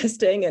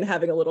interesting, and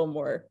having a little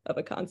more of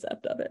a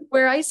concept of it.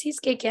 Where I see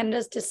Skate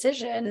Canada's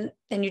decision,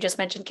 and you just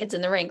mentioned kids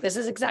in the rink, this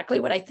is exactly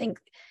what I think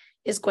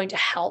is going to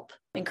help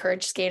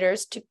encourage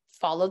skaters to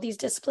follow these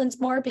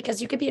disciplines more,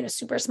 because you could be in a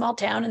super small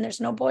town and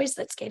there's no boys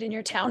that skate in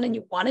your town and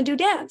you want to do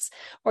dance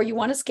or you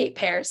want to skate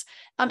pairs.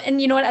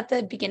 And you know what, at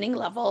the beginning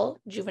level,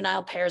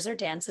 juvenile pairs or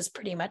dance is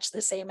pretty much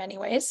the same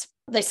anyways,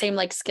 the same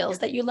skills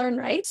that you learn,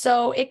 right?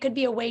 So it could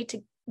be a way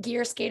to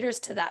gear skaters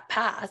to that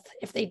path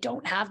if they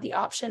don't have the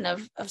option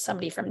of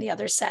somebody from the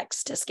other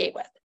sex to skate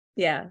with.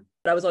 Yeah.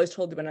 But I was always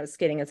told when I was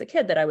skating as a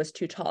kid that I was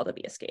too tall to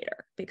be a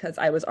skater because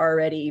I was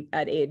already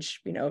at age,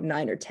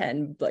 9 or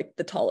 10,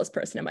 the tallest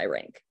person in my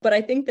rink. But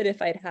I think that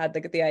if I'd had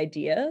the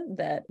idea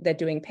that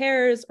doing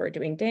pairs or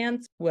doing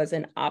dance was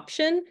an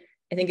option,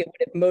 I think it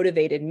would have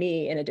motivated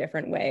me in a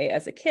different way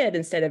as a kid,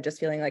 instead of just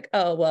feeling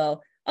oh,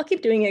 well, I'll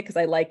keep doing it because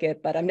I like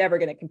it, but I'm never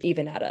going to compete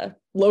even at a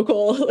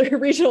local or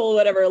regional,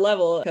 whatever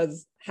level,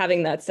 because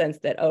having that sense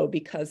that, oh,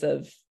 because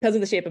of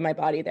the shape of my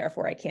body,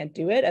 therefore I can't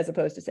do it, as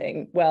opposed to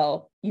saying,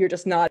 well, you're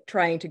just not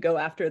trying to go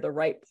after the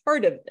right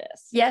part of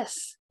this.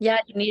 Yes. Yeah.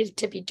 You needed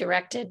to be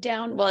directed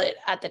down. Well,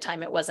 at the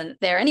time it wasn't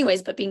there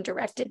anyways, but being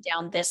directed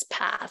down this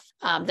path,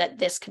 that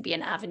this could be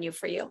an avenue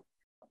for you.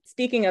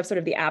 Speaking of sort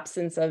of the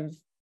absence of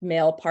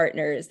male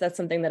partners, that's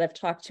something that I've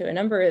talked to a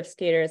number of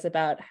skaters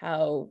about,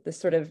 how the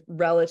sort of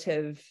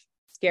relative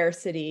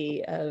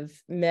scarcity of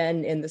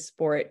men in the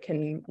sport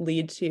can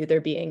lead to there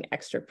being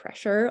extra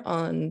pressure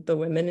on the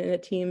women in a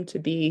team to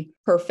be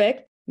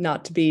perfect,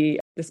 not to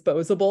be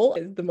disposable,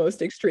 is the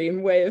most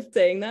extreme way of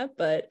saying that.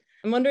 But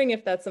I'm wondering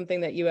if that's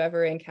something that you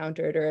ever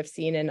encountered or have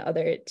seen in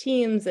other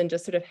teams, and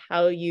just sort of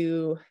how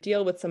you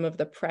deal with some of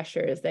the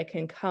pressures that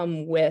can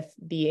come with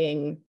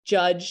being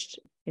judged.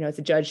 It's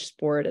a judged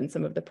sport, and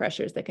some of the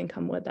pressures that can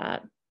come with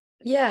that.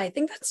 Yeah, I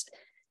think that's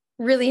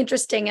really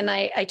interesting. And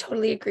I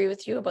totally agree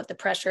with you about the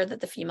pressure that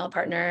the female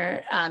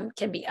partner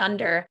can be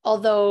under.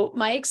 Although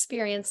my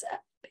experience at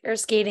pair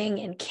skating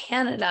in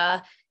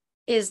Canada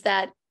is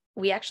that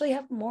we actually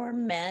have more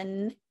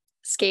men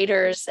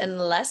skaters and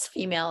less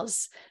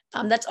females.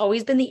 That's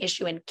always been the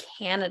issue in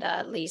Canada,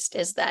 at least,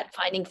 is that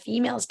finding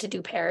females to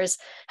do pairs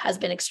has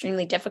been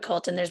extremely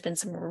difficult. And there's been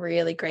some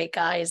really great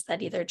guys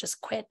that either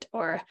just quit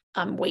or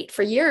wait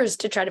for years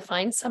to try to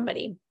find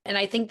somebody. And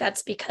I think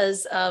that's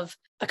because of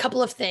a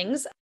couple of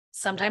things.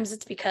 Sometimes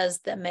it's because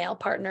the male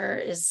partner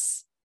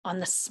is on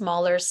the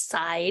smaller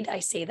side. I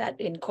say that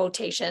in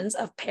quotations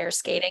of pair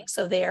skating.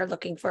 So they are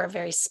looking for a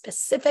very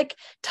specific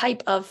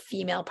type of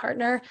female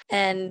partner.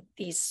 And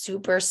these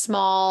super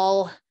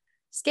small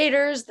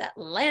skaters that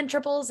land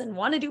triples and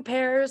want to do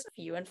pairs,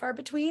 few and far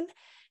between.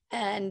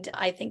 And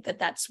I think that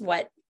that's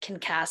what can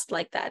cast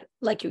like that,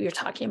 like you're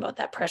talking about,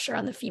 that pressure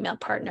on the female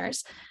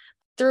partners.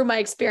 Through my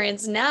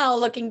experience now,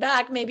 looking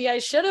back, maybe I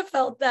should have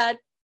felt that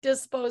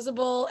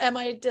disposable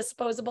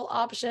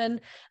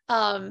option.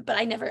 But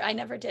I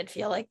never did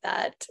feel like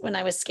that when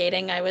I was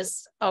skating. I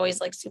was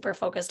always like super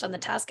focused on the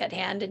task at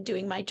hand and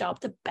doing my job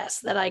the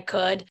best that I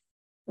could.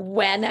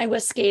 When I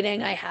was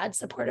skating, I had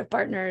supportive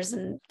partners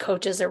and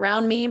coaches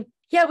around me.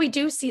 Yeah, we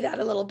do see that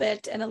a little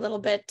bit, and a little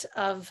bit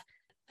of,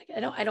 like,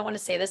 I don't want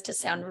to say this to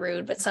sound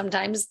rude, but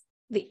sometimes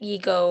the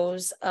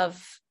egos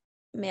of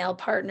male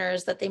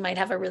partners, that they might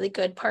have a really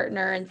good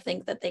partner and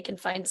think that they can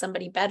find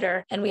somebody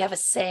better. And we have a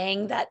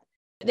saying that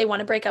they want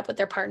to break up with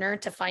their partner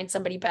to find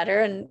somebody better.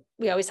 And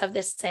we always have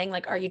this saying,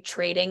 like, are you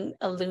trading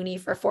a loonie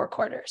for 4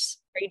 quarters?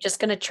 Are you just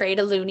going to trade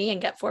a loonie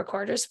and get 4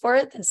 quarters for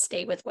it? Then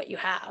stay with what you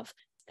have.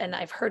 And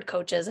I've heard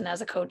coaches, and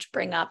as a coach,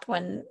 bring up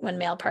when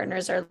male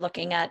partners are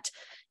looking at,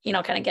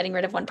 kind of getting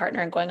rid of one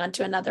partner and going on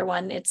to another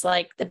one, it's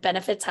like the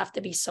benefits have to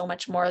be so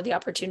much more. The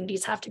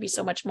opportunities have to be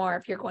so much more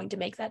if you're going to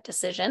make that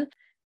decision.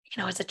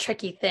 It's a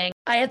tricky thing.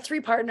 I had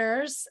 3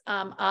 partners.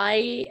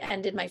 I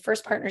ended my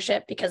first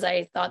partnership because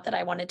I thought that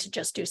I wanted to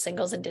just do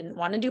singles and didn't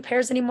want to do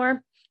pairs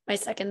anymore. My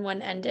second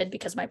one ended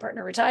because my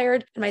partner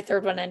retired. And my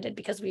third one ended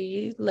because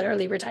we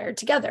literally retired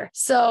together.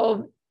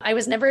 So I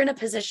was never in a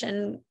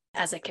position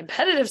as a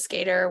competitive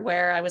skater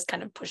where I was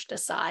kind of pushed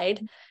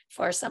aside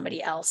for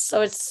somebody else.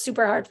 So it's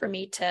super hard for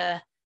me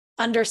to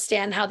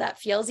understand how that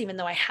feels, even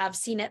though I have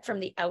seen it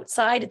from the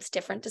outside. It's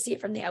different to see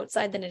it from the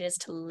outside than it is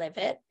to live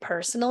it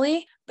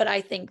personally. But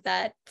I think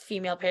that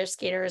female pair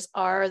skaters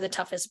are the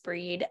toughest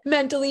breed,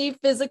 mentally,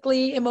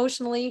 physically,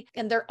 emotionally,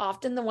 and they're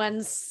often the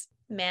ones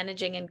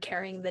managing and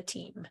carrying the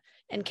team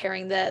and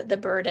carrying the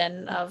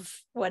burden of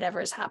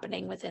whatever is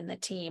happening within the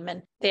team.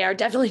 And they are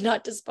definitely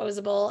not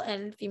disposable,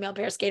 and female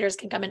pair skaters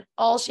can come in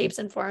all shapes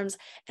and forms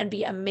and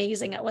be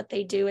amazing at what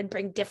they do and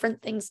bring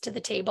different things to the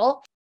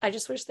table. I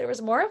just wish there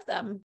was more of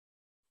them.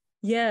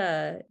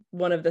 Yeah.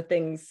 One of the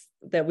things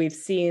that we've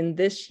seen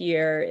this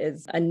year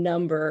is a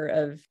number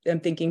of,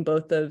 I'm thinking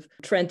both of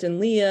Trent and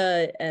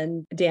Leah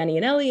and Danny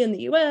and Ellie in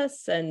the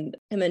US, and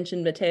I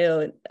mentioned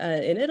Matteo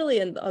in Italy,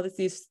 and all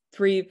these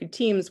 3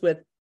 teams with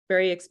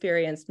very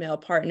experienced male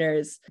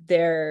partners.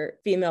 Their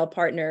female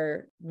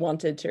partner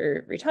wanted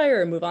to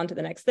retire or move on to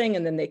the next thing.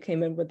 And then they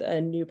came in with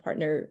a new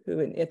partner who,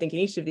 I think in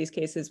each of these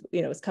cases,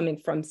 was coming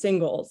from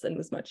singles and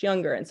was much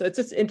younger. And so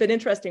it's been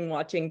interesting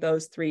watching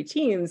those 3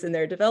 teams and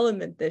their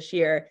development this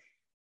year,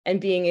 and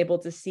being able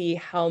to see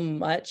how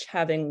much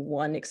having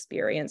one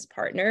experienced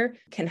partner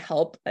can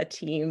help a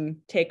team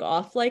take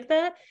off like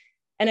that.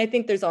 And I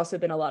think there's also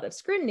been a lot of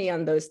scrutiny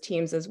on those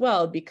teams as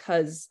well,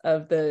 because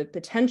of the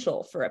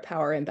potential for a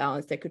power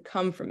imbalance that could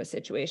come from a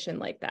situation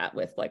like that,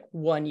 with like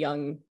one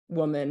young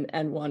woman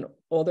and one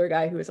older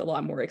guy who has a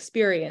lot more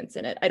experience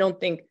in it. I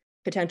don't think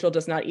potential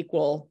does not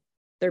equal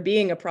there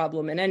being a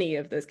problem in any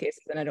of those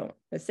cases. And I don't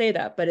say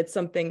that, but it's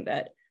something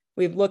that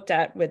we've looked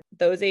at with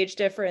those age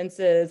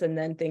differences, and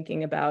then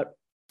thinking about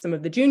some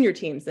of the junior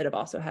teams that have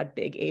also had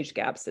big age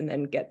gaps and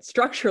then get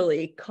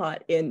structurally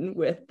caught in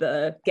with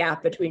the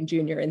gap between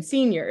junior and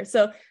senior.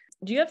 So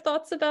do you have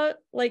thoughts about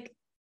like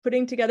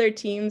putting together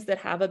teams that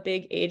have a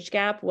big age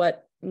gap?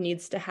 What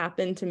needs to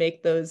happen to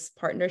make those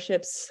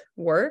partnerships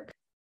work?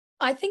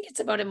 I think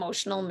it's about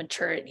emotional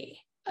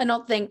maturity. I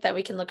don't think that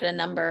we can look at a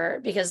number,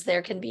 because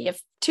there can be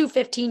 2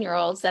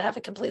 15-year-olds that have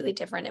a completely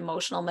different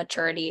emotional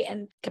maturity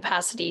and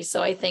capacity.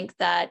 So I think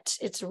that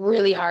it's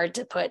really hard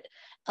to put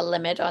a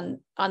limit on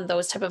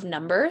those type of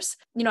numbers.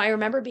 I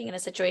remember being in a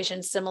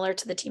situation similar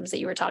to the teams that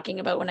you were talking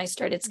about when I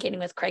started skating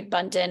with Craig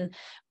Bunton,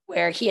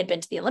 where he had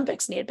been to the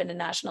Olympics and he had been a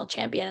national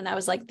champion. And I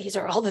was like, these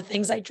are all the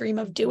things I dream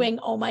of doing.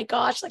 Oh my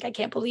gosh, like I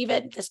can't believe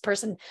it. This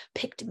person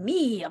picked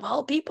me of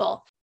all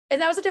people.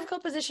 And that was a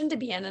difficult position to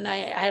be in. And I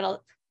had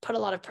put a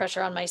lot of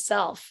pressure on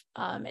myself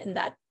in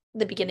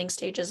the beginning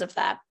stages of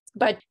that.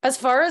 But as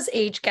far as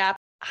age gap,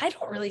 I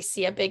don't really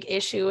see a big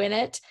issue in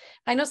it.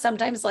 I know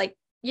sometimes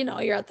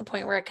you're at the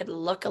point where it could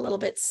look a little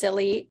bit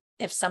silly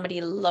if somebody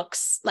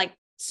looks like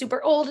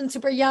super old and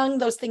super young.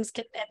 Those things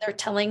and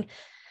they're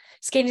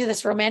skating to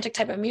this romantic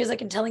type of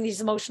music and telling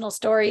these emotional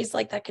stories,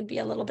 like that could be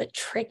a little bit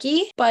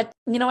tricky. But,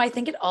 I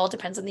think it all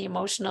depends on the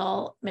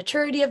emotional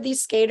maturity of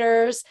these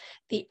skaters,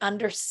 the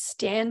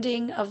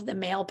understanding of the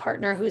male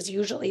partner, who is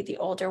usually the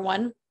older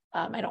one.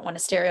 I don't want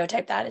to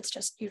stereotype that. It's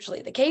just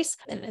usually the case.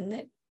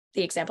 And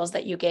the examples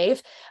that you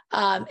gave,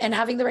 and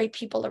having the right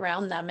people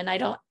around them. And I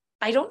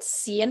don't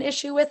see an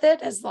issue with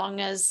it, as long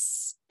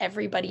as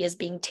everybody is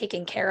being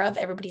taken care of,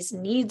 everybody's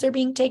needs are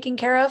being taken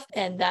care of,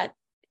 and that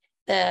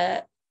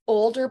the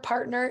older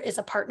partner is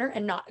a partner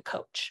and not a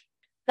coach.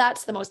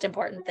 That's the most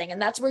important thing.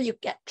 And that's where you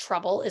get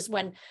trouble, is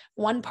when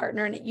one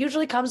partner, and it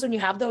usually comes when you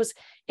have those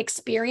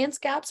experience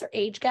gaps or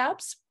age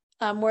gaps,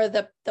 where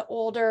the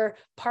older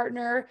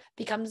partner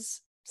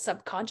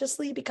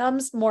subconsciously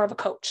becomes more of a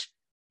coach.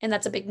 And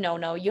that's a big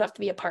no-no. You have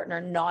to be a partner,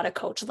 not a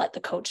coach. Let the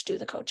coach do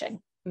the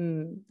coaching.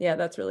 Yeah,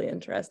 that's really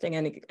interesting.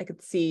 And I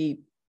could see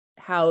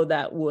how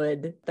that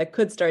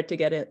could start to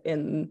get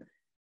in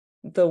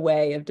the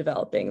way of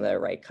developing the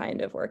right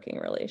kind of working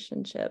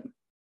relationship.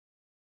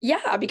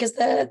 Yeah, because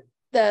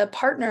the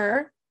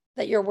partner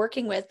that you're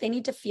working with, they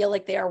need to feel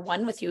like they are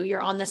one with you.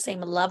 You're on the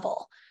same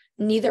level.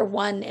 Neither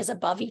one is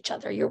above each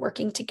other. You're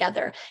working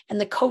together, and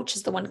the coach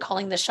is the one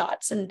calling the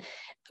shots. And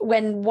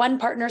when one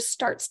partner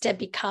starts to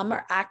become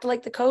or act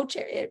like the coach,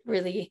 it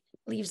really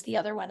leaves the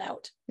other one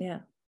out. Yeah.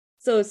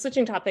 So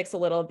switching topics a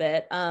little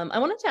bit, I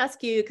wanted to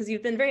ask you, because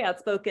you've been very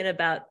outspoken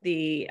about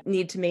the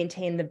need to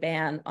maintain the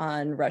ban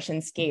on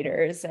Russian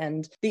skaters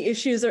and the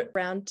issues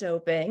around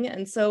doping.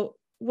 And so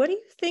what do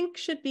you think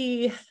should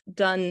be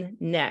done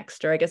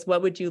next? Or I guess,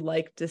 what would you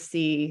like to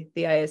see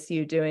the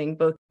ISU doing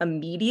both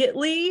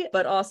immediately,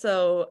 but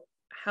also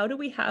how do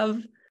we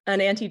have an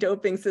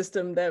anti-doping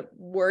system that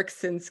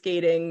works in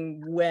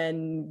skating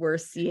when we're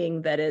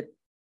seeing that it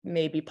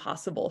may be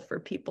possible for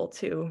people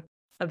to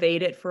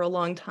evade it for a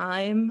long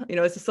time?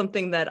 It's just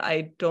something that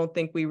I don't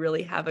think we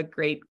really have a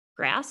great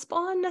grasp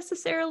on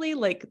necessarily,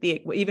 like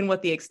even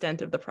what the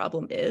extent of the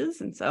problem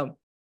is.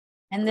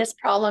 And this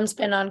problem's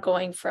been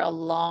ongoing for a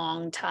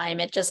long time.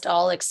 It just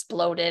all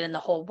exploded and the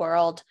whole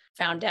world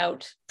found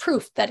out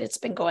proof that it's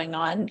been going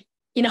on.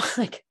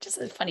 Like, just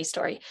a funny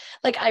story.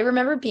 Like, I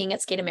remember being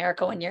at Skate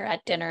America one year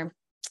at dinner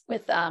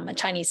with a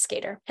Chinese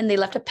skater, and they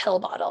left a pill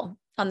bottle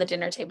on the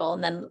dinner table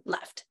and then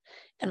left.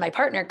 And my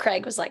partner,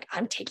 Craig, was like,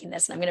 I'm taking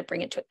this and I'm going to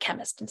bring it to a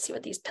chemist and see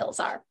what these pills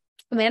are.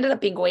 And they ended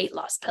up being weight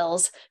loss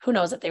pills. Who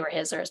knows if they were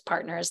his or his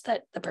partner's,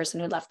 that the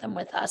person who left them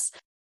with us.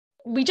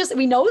 We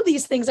know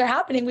these things are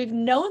happening. We've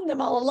known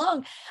them all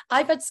along.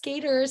 I've had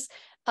skaters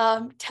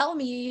tell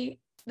me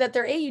that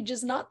their age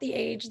is not the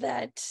age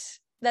that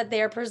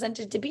they are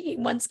presented to be.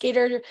 One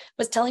skater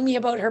was telling me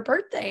about her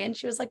birthday, and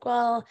she was like,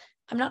 well,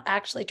 I'm not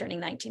actually turning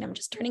 19. I'm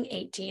just turning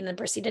 18, and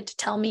proceeded to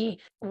tell me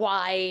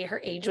why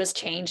her age was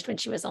changed when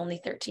she was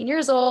only 13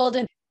 years old.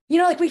 And,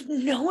 like, we've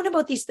known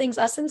about these things.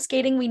 Us in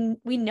skating,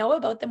 we know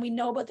about them. We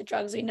know about the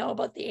drugs. We know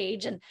about the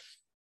age. And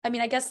I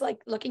mean, I guess,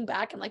 like, looking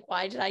back, I'm like,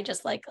 why did I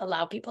just like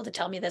allow people to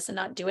tell me this and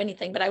not do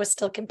anything? But I was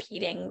still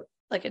competing.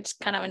 Like, it's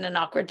kind of in an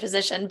awkward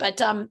position. But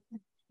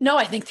no,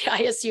 I think the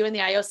ISU and the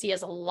IOC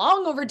is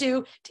long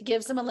overdue to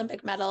give some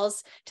Olympic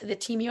medals to the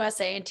Team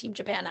USA and Team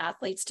Japan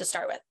athletes to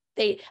start with.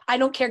 I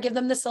don't care, give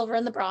them the silver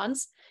and the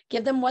bronze,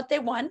 give them what they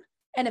won.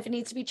 And if it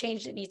needs to be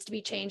changed, it needs to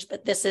be changed.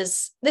 But this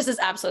is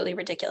absolutely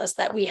ridiculous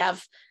that we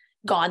have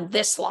gone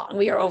this long.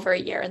 We are over a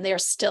year and they are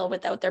still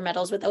without their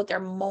medals, without their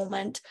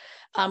moment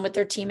with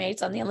their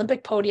teammates on the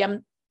Olympic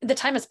podium. The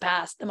time has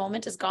passed, the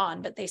moment is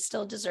gone, but they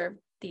still deserve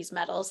these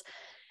medals.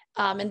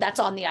 And that's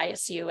on the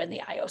ISU and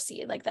the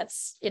IOC. Like,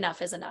 that's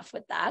enough is enough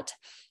with that.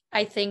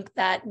 I think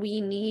that we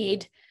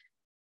need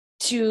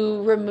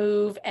to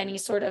remove any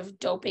sort of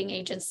doping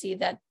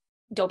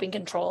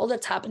control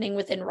that's happening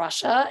within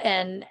Russia.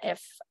 And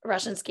if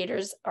Russian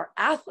skaters or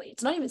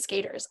athletes, not even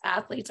skaters,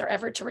 athletes are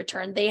ever to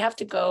return, they have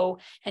to go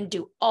and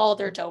do all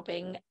their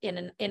doping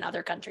in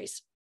other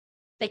countries.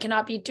 They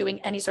cannot be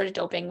doing any sort of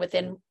doping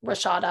within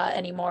Rushada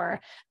anymore,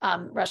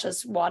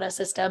 Russia's WADA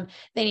system.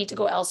 They need to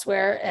go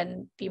elsewhere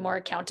and be more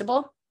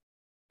accountable.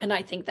 And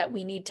I think that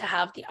we need to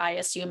have the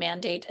ISU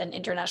mandate an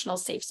international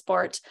safe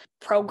sport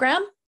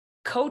program.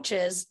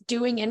 Coaches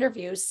doing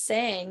interviews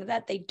saying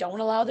that they don't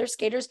allow their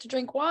skaters to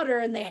drink water,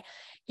 and they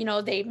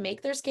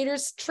make their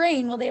skaters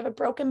train while they have a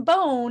broken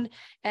bone,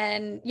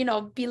 and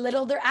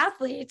belittle their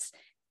athletes.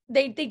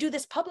 They do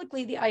this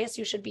publicly. The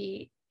ISU should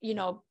be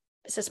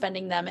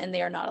suspending them, and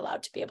they are not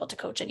allowed to be able to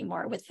coach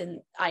anymore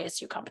within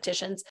ISU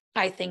competitions.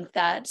 I think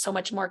that so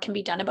much more can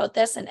be done about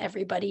this, and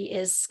everybody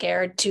is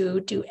scared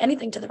to do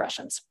anything to the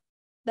Russians.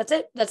 That's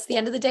it. That's the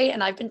end of the day.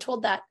 And I've been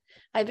told that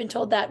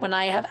when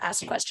I have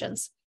asked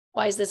questions.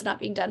 Why is this not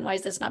being done? Why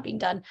is this not being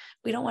done?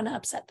 We don't want to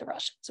upset the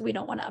Russians. We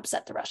don't want to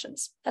upset the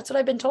Russians. That's what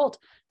I've been told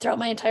throughout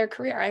my entire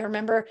career. I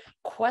remember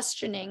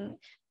questioning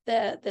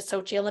the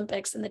Sochi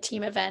Olympics and the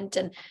team event,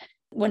 and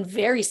when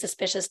very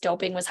suspicious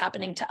doping was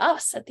happening to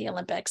us at the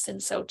Olympics in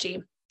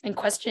Sochi, and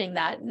questioning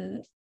that,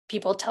 and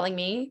people telling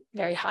me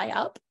very high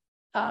up,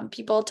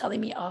 people telling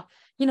me, oh,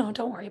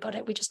 don't worry about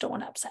it. We just don't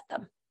want to upset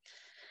them.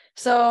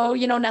 So,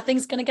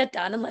 nothing's going to get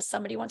done unless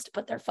somebody wants to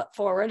put their foot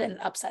forward and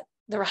upset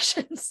the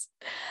Russians.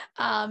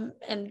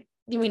 And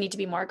we need to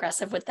be more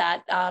aggressive with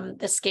that.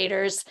 The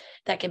skaters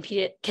that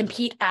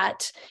compete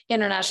at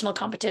international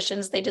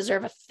competitions, they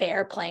deserve a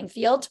fair playing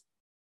field.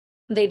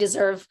 They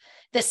deserve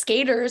the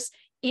skaters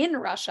in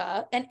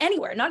Russia and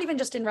anywhere, not even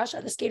just in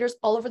Russia, the skaters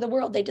all over the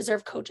world. They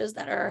deserve coaches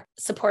that are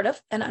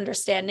supportive and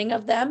understanding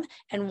of them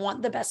and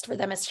want the best for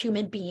them as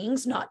human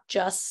beings, not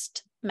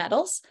just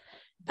medals.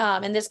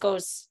 And this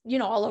goes,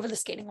 all over the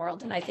skating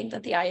world. And I think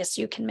that the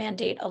ISU can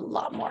mandate a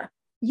lot more.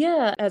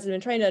 Yeah, as I've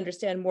been trying to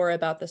understand more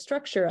about the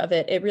structure of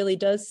it, it really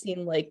does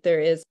seem like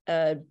there is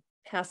a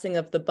passing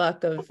of the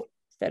buck of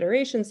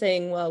federation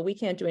saying, well, we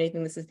can't do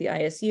anything. This is the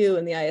ISU.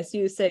 And the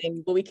ISU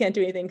saying, well, we can't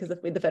do anything because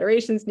the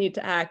federations need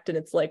to act. And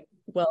it's like,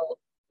 well,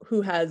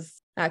 who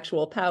has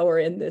actual power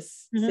in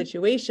this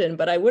situation?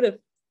 But I would have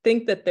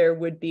think that there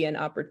would be an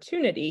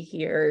opportunity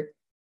here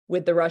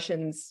with the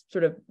Russians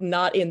sort of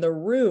not in the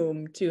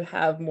room to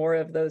have more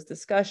of those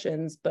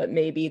discussions, but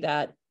maybe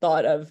that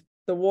thought of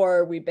the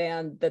war we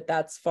banned,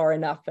 that's far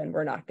enough and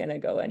we're not going to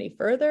go any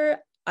further.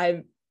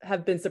 I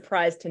have been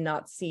surprised to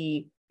not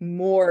see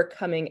more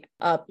coming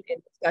up in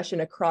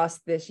discussion across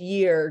this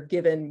year,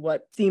 given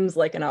what seems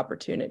like an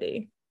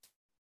opportunity.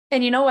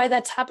 And you know why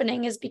that's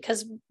happening is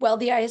because, well,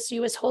 the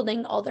ISU is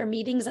holding all their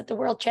meetings at the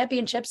World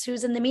Championships.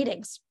 Who's in the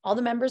meetings? All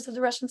the members of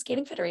the Russian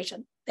Skating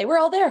Federation. They were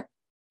all there.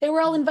 They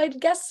were all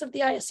invited guests of the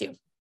ISU.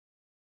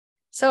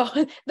 So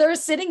they're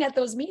sitting at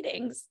those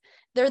meetings.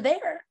 They're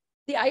there.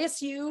 The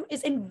ISU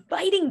is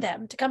inviting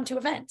them to come to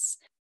events.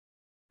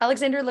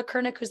 Alexander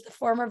Lakernik, who's the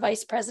former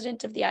vice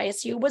president of the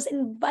ISU, was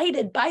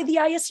invited by the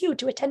ISU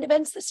to attend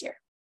events this year.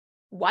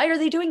 Why are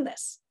they doing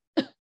this?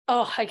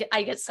 Oh, I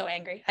get so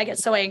angry. I get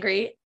so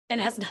angry. And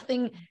it has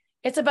nothing,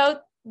 it's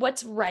about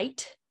what's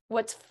right,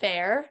 what's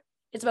fair.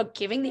 It's about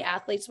giving the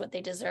athletes what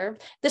they deserve.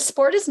 The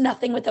sport is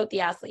nothing without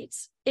the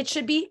athletes. It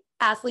should be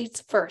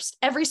athletes first,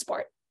 every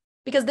sport,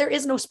 because there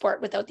is no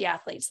sport without the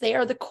athletes. They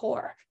are the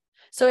core.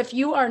 So if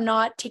you are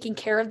not taking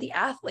care of the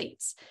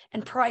athletes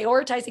and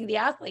prioritizing the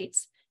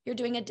athletes, you're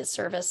doing a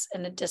disservice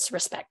and a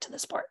disrespect to the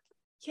sport.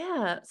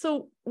 Yeah.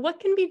 So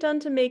what can be done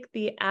to make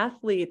the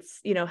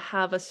athletes,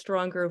 have a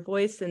stronger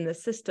voice in the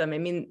system? I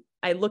mean,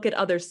 I look at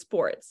other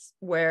sports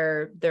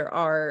where there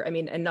are,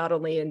 and not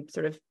only in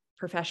sort of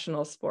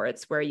professional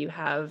sports where you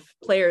have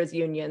players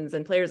unions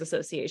and players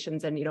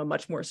associations and,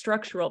 much more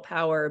structural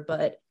power,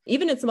 but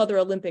even in some other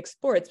Olympic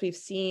sports, we've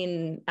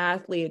seen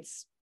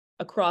athletes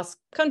across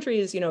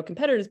countries,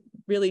 competitors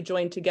really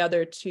join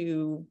together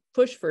to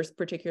push for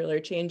particular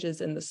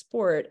changes in the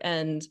sport.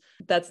 And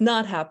that's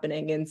not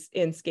happening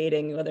in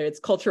skating, whether it's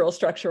cultural,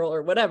 structural,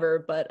 or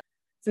whatever. But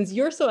since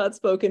you're so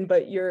outspoken,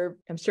 but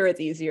I'm sure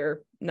it's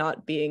easier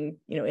not being,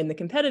 in the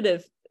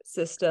competitive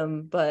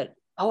system, but.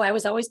 Oh, I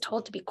was always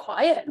told to be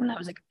quiet when I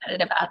was a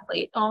competitive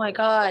athlete. Oh my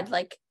God.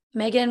 Like,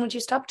 Meagan, would you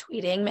stop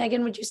tweeting?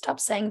 Meagan, would you stop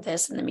saying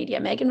this in the media?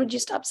 Meagan, would you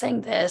stop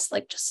saying this?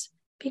 Like, just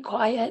be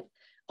quiet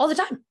all the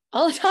time.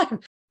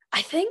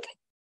 I think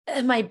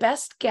my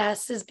best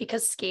guess is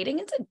because skating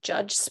is a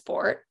judge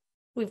sport.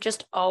 We've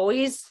just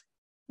always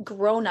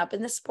grown up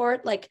in the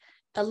sport, like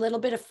a little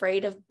bit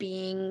afraid of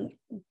being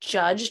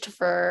judged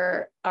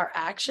for our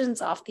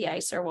actions off the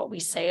ice or what we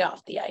say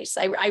off the ice.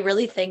 I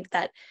really think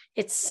that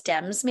it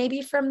stems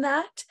maybe from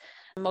that.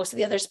 Most of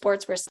the other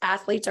sports where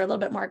athletes are a little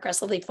bit more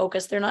aggressively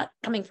focused, they're not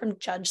coming from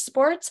judge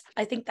sports.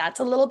 I think that's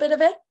a little bit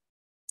of it.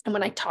 And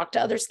when I talk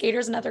to other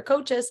skaters and other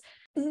coaches,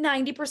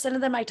 90%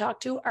 of them I talk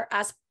to are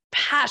as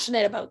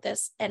passionate about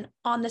this and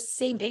on the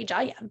same page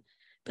I am,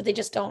 but they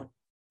just don't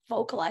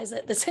vocalize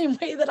it the same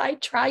way that I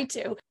try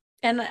to.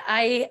 And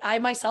I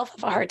myself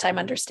have a hard time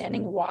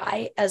understanding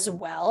why as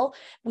well.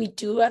 We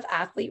do have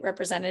athlete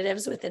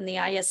representatives within the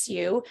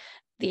ISU.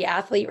 The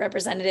athlete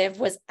representative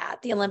was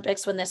at the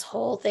Olympics when this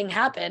whole thing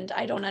happened.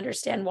 I don't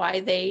understand why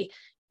they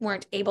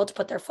weren't able to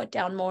put their foot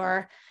down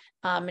more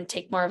and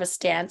take more of a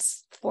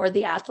stance for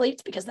the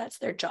athletes, because that's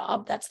their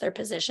job. That's their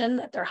position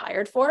that they're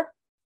hired for.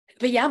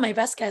 But yeah, my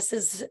best guess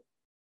is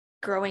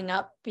growing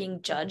up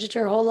being judged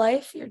your whole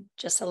life, you're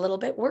just a little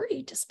bit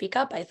worried to speak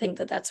up. I think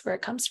that that's where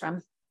it comes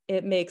from.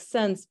 It makes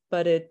sense,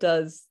 but it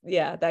does,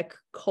 that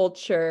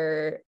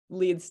culture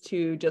leads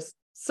to just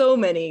so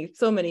many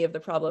of the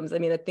problems. I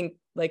mean, I think,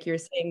 like you're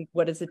saying,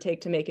 what does it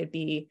take to make it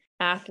be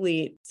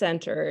athlete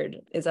centered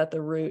is at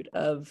the root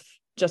of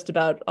just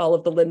about all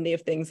of the litany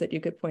of things that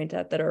you could point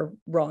at that are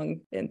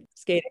wrong in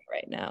skating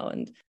right now.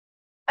 And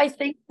I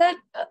think that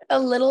a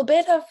little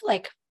bit of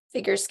like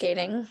figure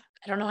skating,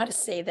 I don't know how to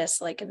say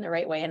this like in the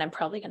right way, and I'm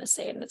probably going to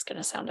say it and it's going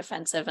to sound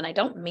offensive, and I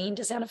don't mean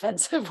to sound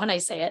offensive when I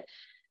say it,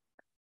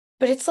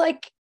 but it's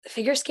like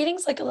figure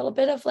skating's like a little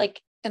bit of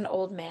like an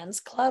old man's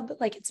club.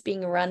 Like, it's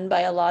being run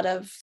by a lot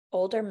of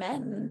older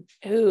men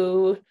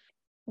who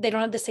they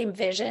don't have the same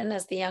vision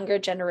as the younger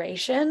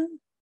generation.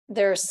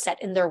 They're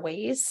set in their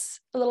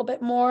ways a little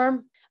bit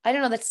more. I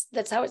don't know.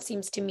 That's how it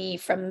seems to me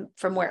from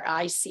where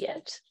I see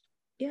it.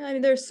 Yeah, I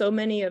mean, there's so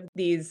many of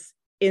these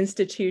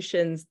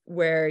institutions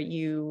where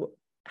you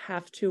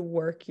have to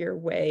work your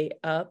way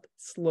up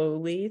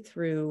slowly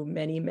through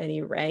many,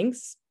 many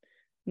ranks,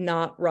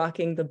 not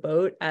rocking the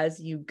boat as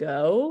you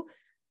go.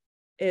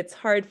 It's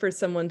hard for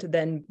someone to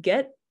then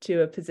get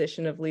to a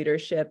position of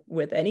leadership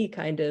with any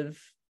kind of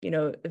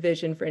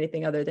vision for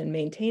anything other than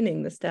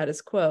maintaining the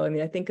status quo. I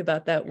mean, I think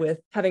about that with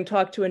having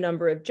talked to a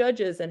number of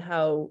judges and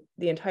how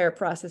the entire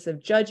process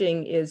of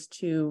judging is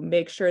to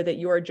make sure that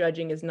your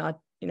judging is not,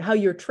 how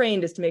you're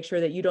trained is to make sure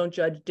that you don't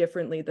judge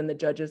differently than the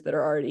judges that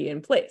are already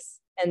in place.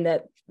 And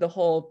that the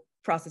whole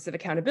process of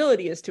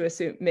accountability is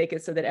to make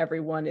it so that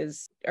everyone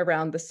is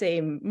around the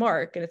same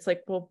mark. And it's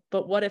like, well,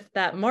 but what if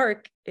that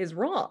mark is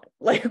wrong?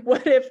 Like,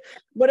 what if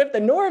the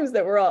norms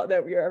that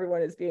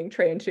everyone is being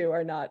trained to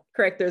are not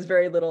correct? There's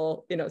very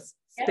little,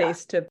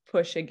 space to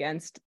push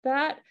against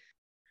that.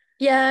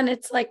 Yeah. And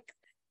it's like,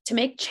 to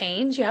make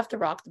change, you have to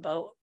rock the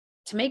boat.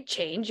 To make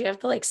change, you have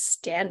to like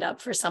stand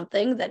up for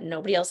something that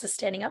nobody else is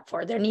standing up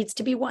for. There needs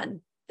to be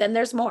one. Then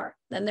there's more.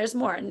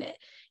 And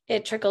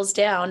it trickles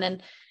down.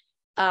 And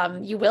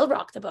you will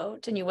rock the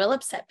boat, and you will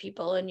upset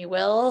people, and you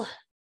will,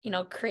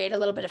 create a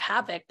little bit of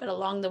havoc. But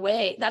along the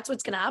way, that's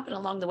what's going to happen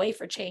along the way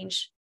for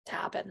change to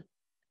happen.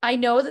 I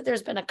know that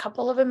there's been a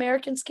couple of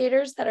American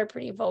skaters that are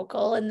pretty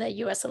vocal, and the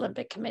US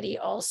Olympic Committee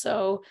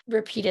also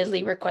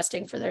repeatedly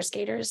requesting for their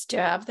skaters to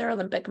have their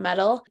Olympic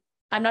medal.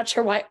 I'm not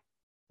sure why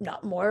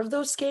not more of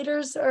those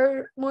skaters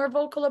are more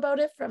vocal about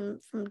it from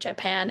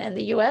Japan and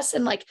the US,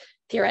 and like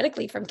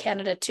theoretically from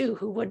Canada too,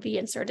 who would be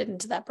inserted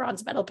into that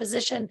bronze medal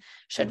position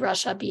should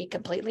Russia be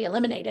completely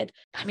eliminated.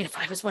 I mean, if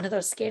I was one of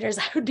those skaters,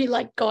 I would be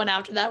like going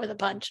after that with a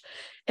punch,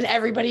 and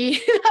everybody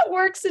that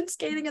works in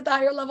skating at the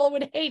higher level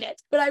would hate it,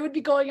 but I would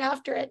be going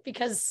after it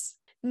because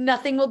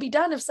nothing will be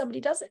done if somebody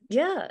doesn't.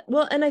 Yeah.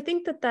 Well, and I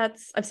think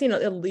I've seen a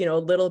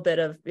little bit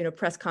of,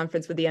 press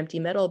conference with the empty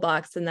medal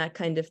box and that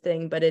kind of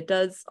thing, but it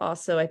does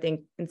also, I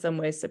think, in some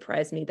ways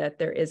surprise me that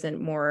there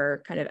isn't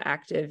more kind of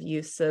active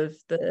use of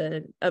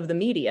the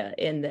media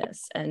in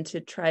this, and to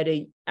try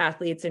to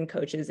athletes and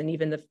coaches and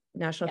even the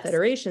national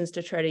federations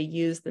to try to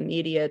use the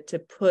media to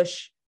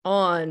push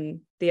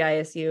on the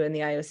ISU and the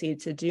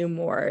IOC to do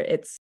more.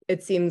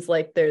 It seems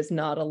like there's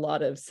not a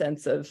lot of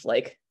sense of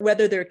like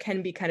whether there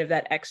can be kind of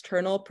that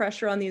external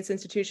pressure on these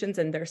institutions,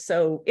 and they're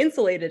so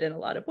insulated in a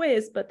lot of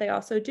ways, but they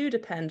also do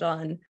depend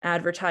on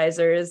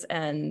advertisers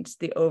and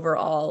the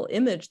overall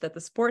image that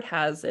the sport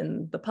has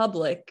in the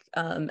public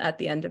at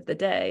the end of the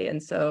day.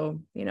 And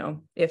so,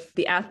 if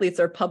the athletes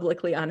are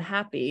publicly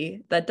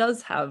unhappy, that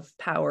does have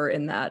power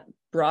in that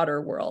broader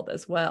world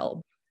as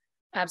well.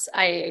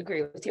 I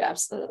agree with you.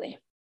 Absolutely.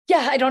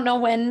 Yeah. I don't know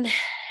when.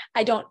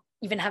 I don't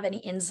even have any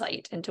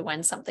insight into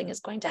when something is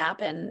going to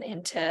happen,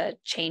 into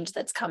change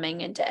that's coming,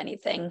 into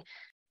anything.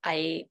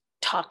 I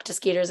talk to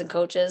skaters and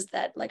coaches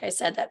that, like I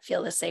said, that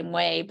feel the same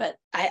way, but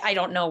I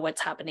don't know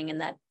what's happening in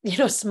that,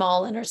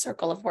 small inner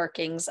circle of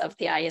workings of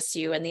the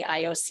ISU and the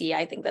IOC.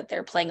 I think that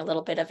they're playing a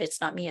little bit of, it's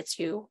not me, it's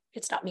you.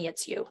 It's not me,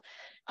 it's you.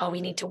 Oh,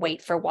 we need to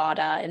wait for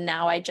WADA. And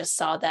now I just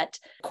saw that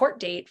court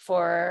date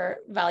for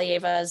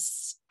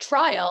Valieva's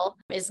trial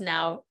is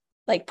now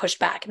like pushed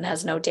back and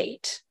has no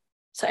date.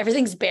 So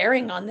everything's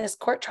bearing on this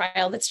court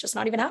trial that's just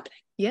not even happening.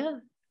 Yeah.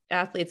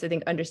 Athletes, I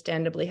think,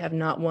 understandably have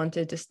not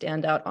wanted to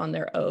stand out on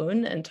their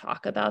own and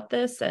talk about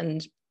this.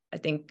 And I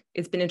think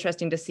it's been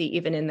interesting to see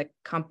even in the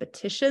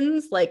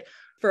competitions, like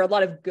for a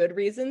lot of good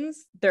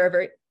reasons, there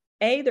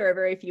are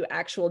very few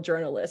actual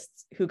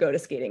journalists who go to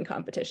skating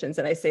competitions.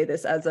 And I say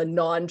this as a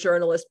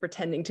non-journalist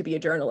pretending to be a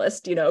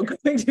journalist,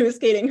 going to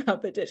skating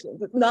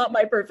competitions. It's not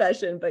my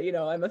profession, but,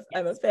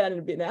 I'm a fan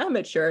and being an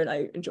amateur and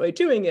I enjoy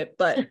doing it.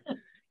 But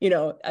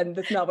and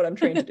that's not what I'm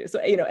trained to do. So,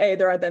 A,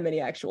 there aren't that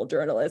many actual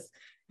journalists.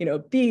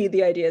 B,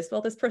 the idea is,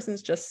 well, this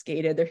person's just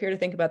skated. They're here to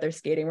think about their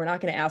skating. We're not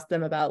going to ask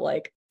them about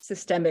like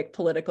systemic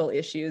political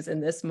issues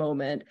in this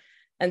moment.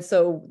 And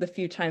so the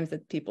few times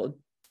that people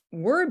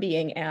were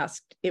being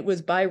asked, it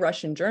was by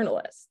Russian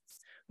journalists,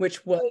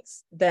 which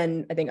was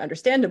then, I think,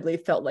 understandably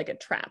felt like a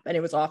trap. And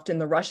it was often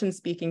the Russian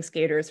speaking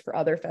skaters for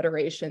other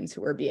federations who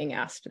were being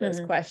asked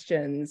those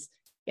questions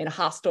in a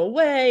hostile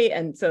way.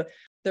 And so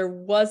there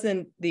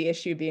wasn't the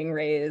issue being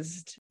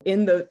raised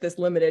in this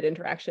limited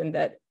interaction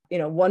that,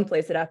 one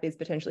place that athletes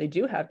potentially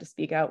do have to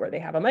speak out where they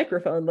have a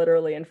microphone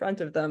literally in front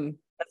of them.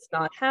 That's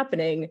not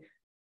happening.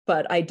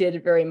 But I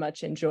did very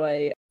much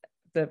enjoy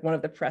one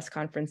of the press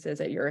conferences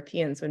at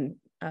Europeans when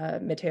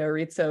Matteo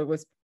Rizzo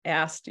was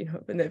asked,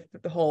 in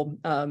the whole,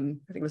 I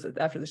think it was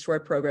after the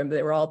short program,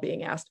 they were all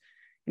being asked,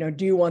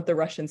 do you want the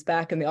Russians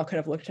back? And they all kind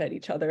of looked at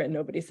each other and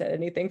nobody said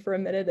anything for a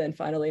minute. And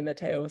finally,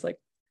 Matteo was like,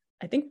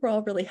 I think we're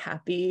all really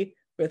happy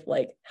with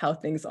like how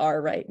things are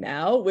right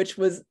now, which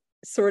was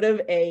sort of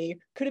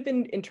could have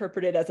been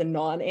interpreted as a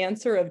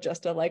non-answer of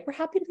just a like, we're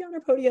happy to be on our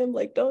podium,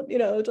 like don't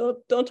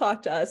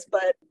talk to us.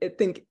 But I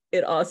think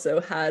it also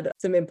had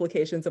some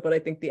implications of what I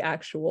think the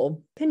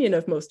actual opinion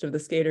of most of the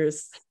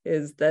skaters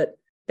is, that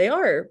they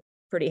are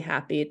pretty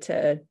happy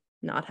to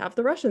not have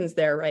the Russians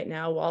there right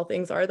now while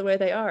things are the way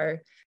they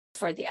are.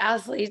 For the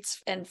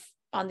athletes and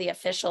on the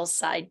official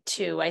side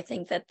too, I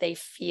think that they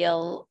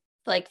feel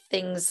like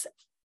things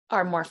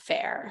are more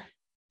fair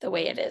the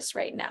way it is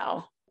right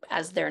now,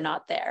 as they're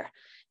not there.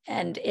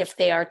 And if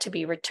they are to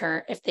be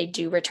returned, if they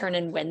do return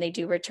and when they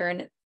do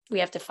return, we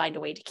have to find a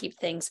way to keep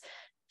things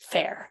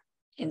fair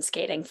in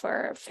skating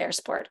for fair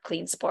sport,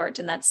 clean sport.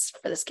 And that's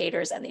for the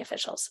skaters and the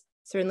officials.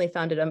 Certainly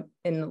found it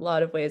in a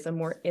lot of ways a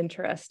more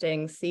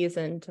interesting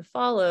season to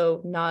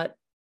follow, not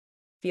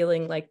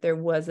feeling like there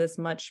was as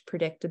much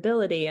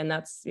predictability. And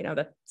that's,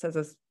 that says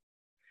as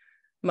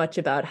much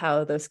about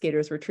how those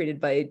skaters were treated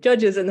by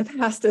judges in the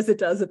past as it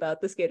does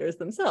about the skaters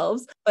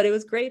themselves. But it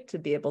was great to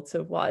be able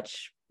to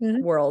watch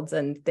worlds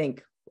and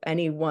think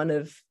any one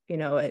of,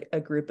 a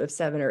group of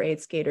 7 or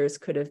 8 skaters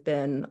could have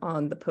been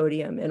on the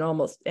podium in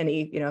almost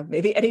any,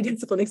 maybe any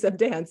discipline except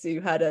dance.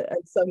 You had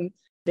some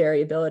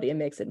variability and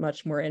makes it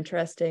much more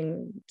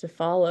interesting to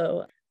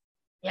follow.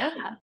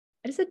 Yeah.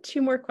 I just had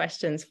 2 more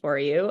questions for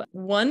you.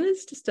 One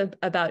is just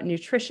about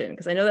nutrition,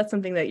 because I know that's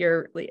something that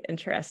you're really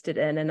interested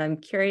in. And I'm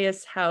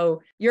curious how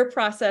your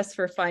process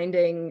for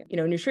finding,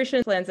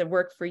 nutrition plans that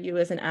work for you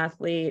as an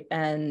athlete,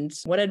 and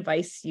what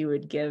advice you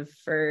would give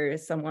for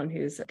someone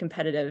who's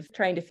competitive,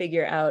 trying to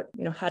figure out,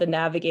 how to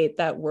navigate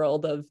that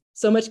world of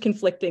so much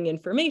conflicting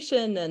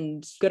information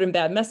and good and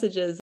bad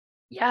messages.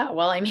 Yeah,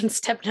 well, I mean,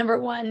 step number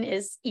 1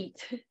 is eat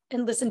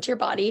and listen to your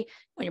body.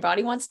 When your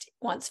body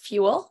wants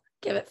fuel,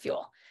 give it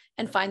fuel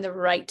and find the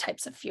right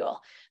types of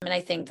fuel. And I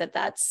think that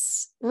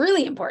that's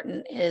really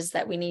important, is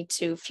that we need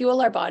to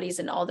fuel our bodies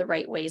in all the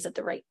right ways at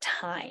the right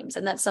times.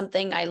 And that's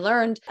something I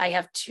learned. I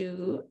have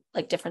 2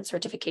 different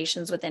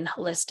certifications within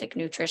holistic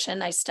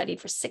nutrition. I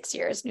studied for 6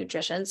 years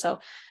nutrition, so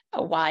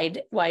a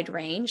wide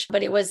range,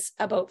 but it was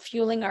about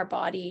fueling our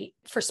body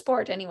for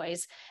sport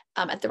anyways,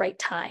 at the right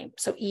time.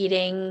 So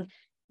eating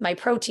my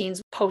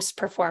proteins post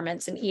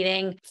performance and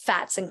eating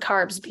fats and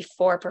carbs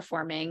before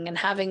performing and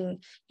having,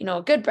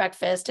 a good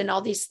breakfast and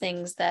all these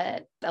things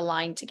that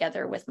align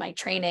together with my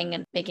training,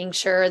 and making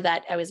sure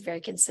that I was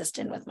very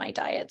consistent with my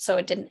diet. So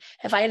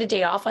if I had a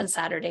day off on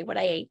Saturday, what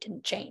I ate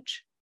didn't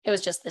change. It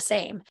was just the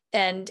same.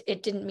 And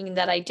it didn't mean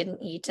that I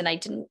didn't eat and I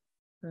didn't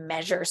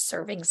measure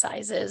serving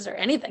sizes or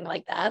anything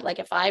like that. Like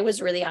if I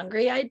was really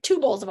hungry, I had 2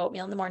 bowls of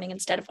oatmeal in the morning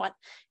instead of 1.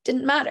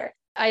 Didn't matter.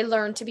 I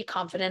learned to be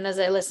confident as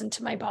I listened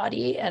to my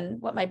body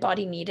and what my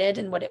body needed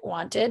and what it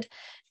wanted,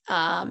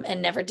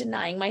 and never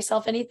denying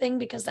myself anything,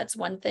 because that's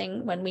one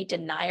thing. When we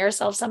deny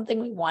ourselves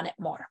something, we want it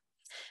more.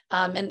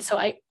 And so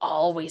I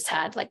always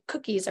had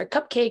cookies or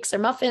cupcakes or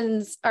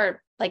muffins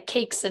or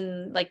cakes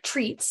and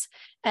treats.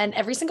 And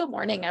every single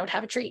morning I would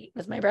have a treat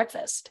with my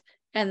breakfast,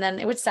 and then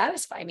it would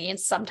satisfy me. And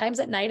sometimes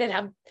at night I'd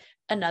have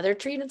another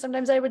treat, and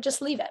sometimes I would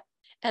just leave it.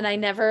 And I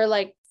never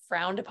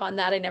frowned upon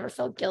that. I never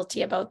felt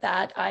guilty about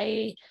that.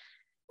 I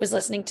was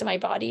listening to my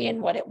body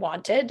and what it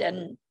wanted.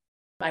 And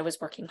I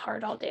was working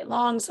hard all day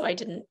long, so I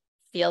didn't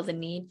feel the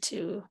need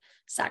to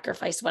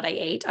sacrifice what I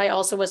ate. I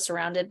also was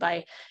surrounded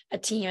by a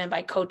team and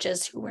by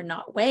coaches who were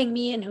not weighing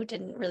me and who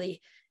didn't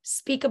really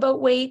speak about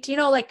weight.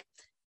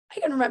 I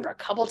can remember a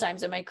couple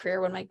times in my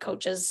career when my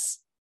coaches,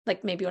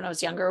 maybe when I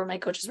was younger, when my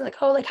coaches were like,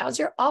 oh, how's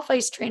your off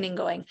ice training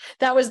going?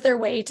 That was their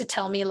way to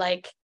tell me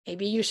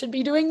maybe you should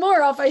be doing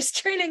more off ice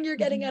training. You're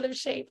getting out of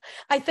shape.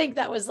 I think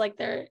that was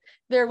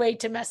their way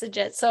to message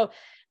it. So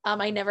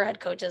I never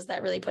had coaches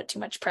that really put too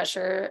much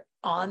pressure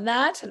on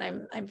that. And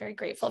I'm very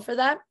grateful for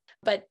that.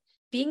 But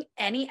being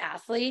any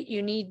athlete,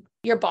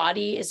 your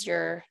body is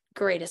your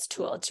greatest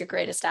tool. It's your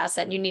greatest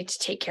asset. And you need to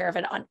take care of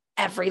it on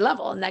every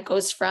level. And that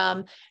goes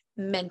from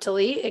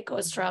mentally, it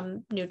goes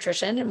from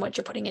nutrition and what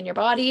you're putting in your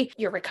body,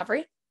 your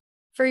recovery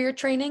for your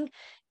training.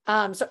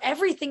 So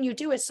everything you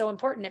do is so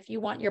important. If you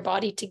want your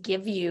body to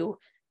give you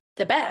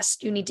the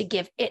best, you need to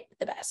give it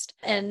the best.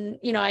 And,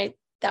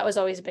 that was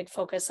always a big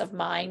focus of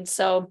mine.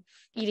 So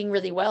eating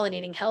really well and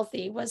eating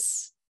healthy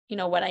was,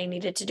 what I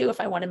needed to do if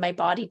I wanted my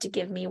body to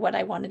give me what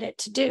I wanted it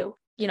to do.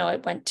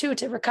 It went to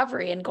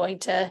recovery and going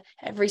to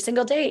every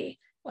single day,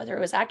 whether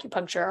it was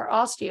acupuncture or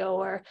osteo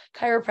or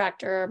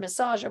chiropractor or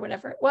massage or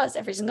whatever it was.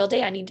 Every single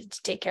day I needed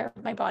to take care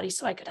of my body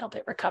so I could help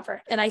it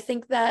recover. And I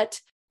think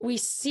that we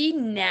see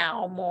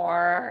now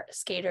more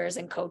skaters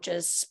and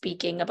coaches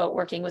speaking about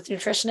working with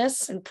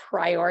nutritionists and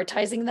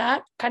prioritizing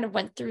that.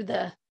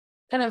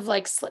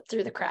 Slipped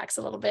through the cracks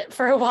a little bit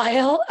for a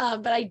while.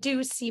 But I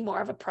do see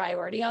more of a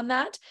priority on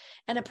that,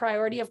 and a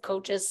priority of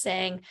coaches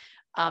saying,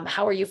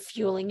 how are you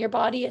fueling your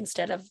body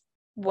instead of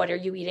what are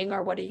you eating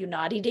or what are you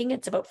not eating?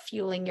 It's about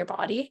fueling your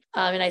body.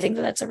 And I think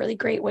that that's a really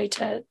great way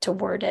to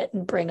word it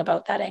and bring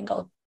about that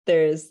angle.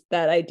 There's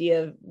that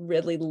idea of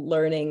really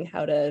learning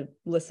how to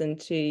listen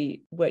to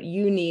what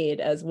you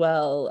need as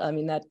well. I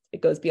mean, that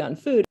it goes beyond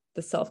food.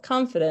 The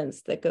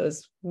self-confidence that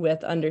goes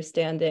with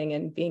understanding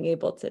and being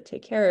able to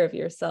take care of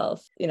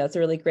yourself. It's a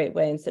really great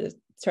way, instead of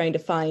trying to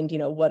find,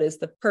 what is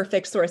the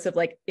perfect source of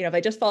if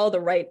I just follow the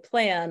right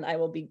plan, I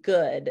will be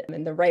good,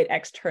 and the right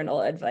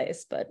external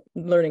advice, but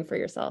learning for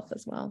yourself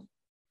as well.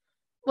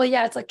 Well,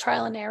 yeah, it's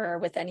trial and error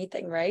with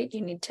anything, right?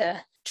 You need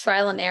to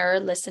trial and error,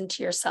 listen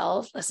to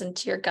yourself, listen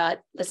to your gut,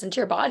 listen to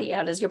your body.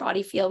 How does your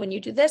body feel when you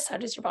do this? How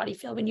does your body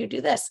feel when you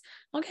do this?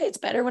 Okay, it's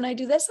better when I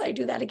do this. I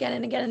do that again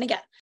and again and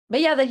again. But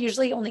yeah, that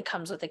usually only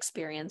comes with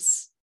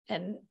experience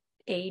and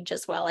age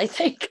as well, I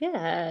think.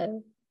 Yeah.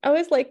 I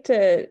always like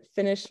to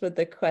finish with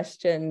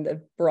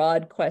the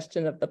broad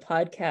question of the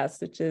podcast,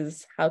 which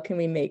is, how can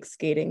we make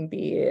skating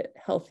be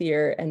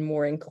healthier and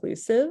more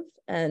inclusive?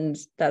 And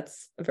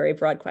that's a very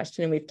broad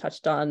question, and we've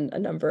touched on a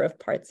number of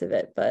parts of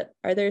it. But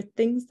are there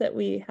things that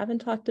we haven't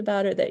talked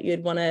about or that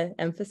you'd want to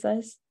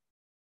emphasize?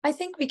 I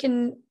think we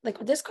can,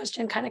 with this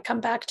question, kind of come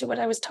back to what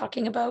I was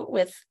talking about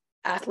with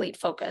athlete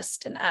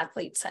focused and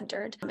athlete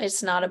centered.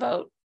 It's not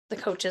about the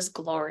coach's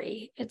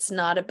glory. It's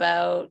not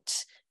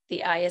about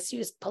the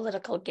ISU's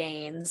political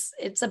gains.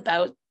 It's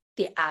about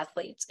the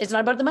athletes. It's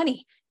not about the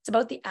money. It's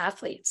about the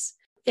athletes.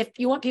 If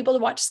you want people to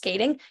watch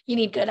skating, you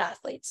need good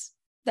athletes.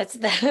 That's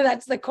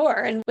the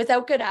core. And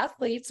without good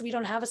athletes, we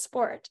don't have a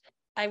sport.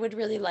 I would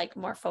really like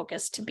more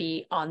focus to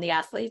be on the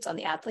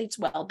athletes'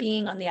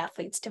 well-being, on the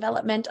athletes'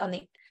 development, on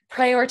the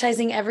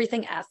prioritizing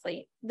everything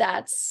athlete.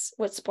 That's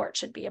what sport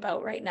should be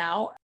about right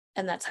now.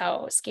 And that's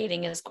how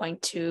skating is going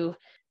to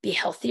be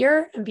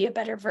healthier and be a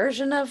better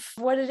version of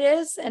what it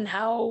is, and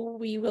how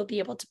we will be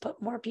able to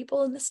put more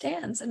people in the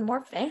stands and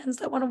more fans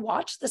that want to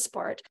watch the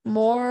sport,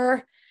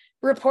 more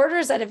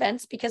reporters at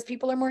events because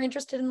people are more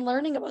interested in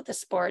learning about the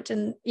sport.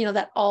 And,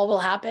 that all will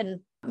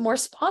happen, more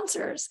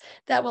sponsors,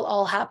 that will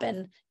all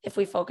happen if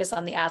we focus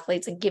on the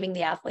athletes and giving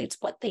the athletes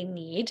what they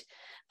need,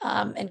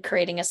 and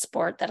creating a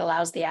sport that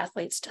allows the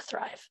athletes to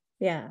thrive.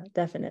 Yeah,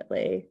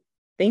 definitely.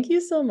 Thank you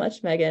so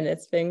much, Meagan.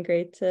 It's been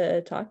great to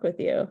talk with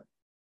you.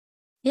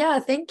 Yeah,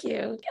 thank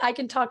you. I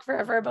can talk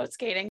forever about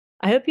skating.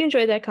 I hope you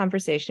enjoyed that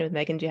conversation with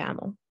Meagan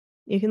Duhamel.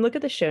 You can look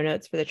at the show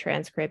notes for the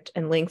transcript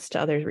and links to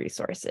other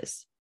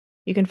resources.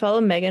 You can follow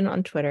Meagan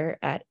on Twitter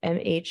at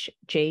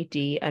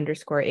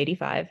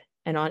MHJD_85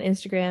 and on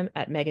Instagram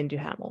at Meagan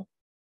Duhamel.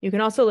 You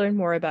can also learn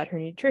more about her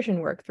nutrition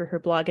work through her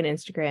blog and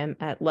Instagram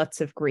at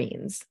Lots of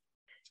Greens.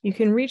 You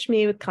can reach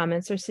me with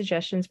comments or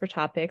suggestions for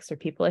topics or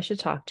people I should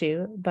talk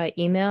to by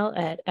email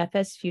at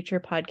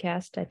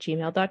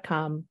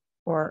fsfuturepodcast@gmail.com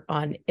or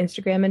on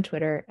Instagram and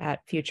Twitter at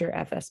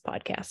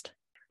FutureFSPodcast.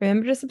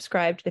 Remember to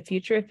subscribe to the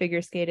Future of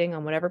Figure Skating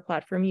on whatever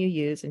platform you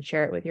use and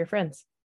share it with your friends.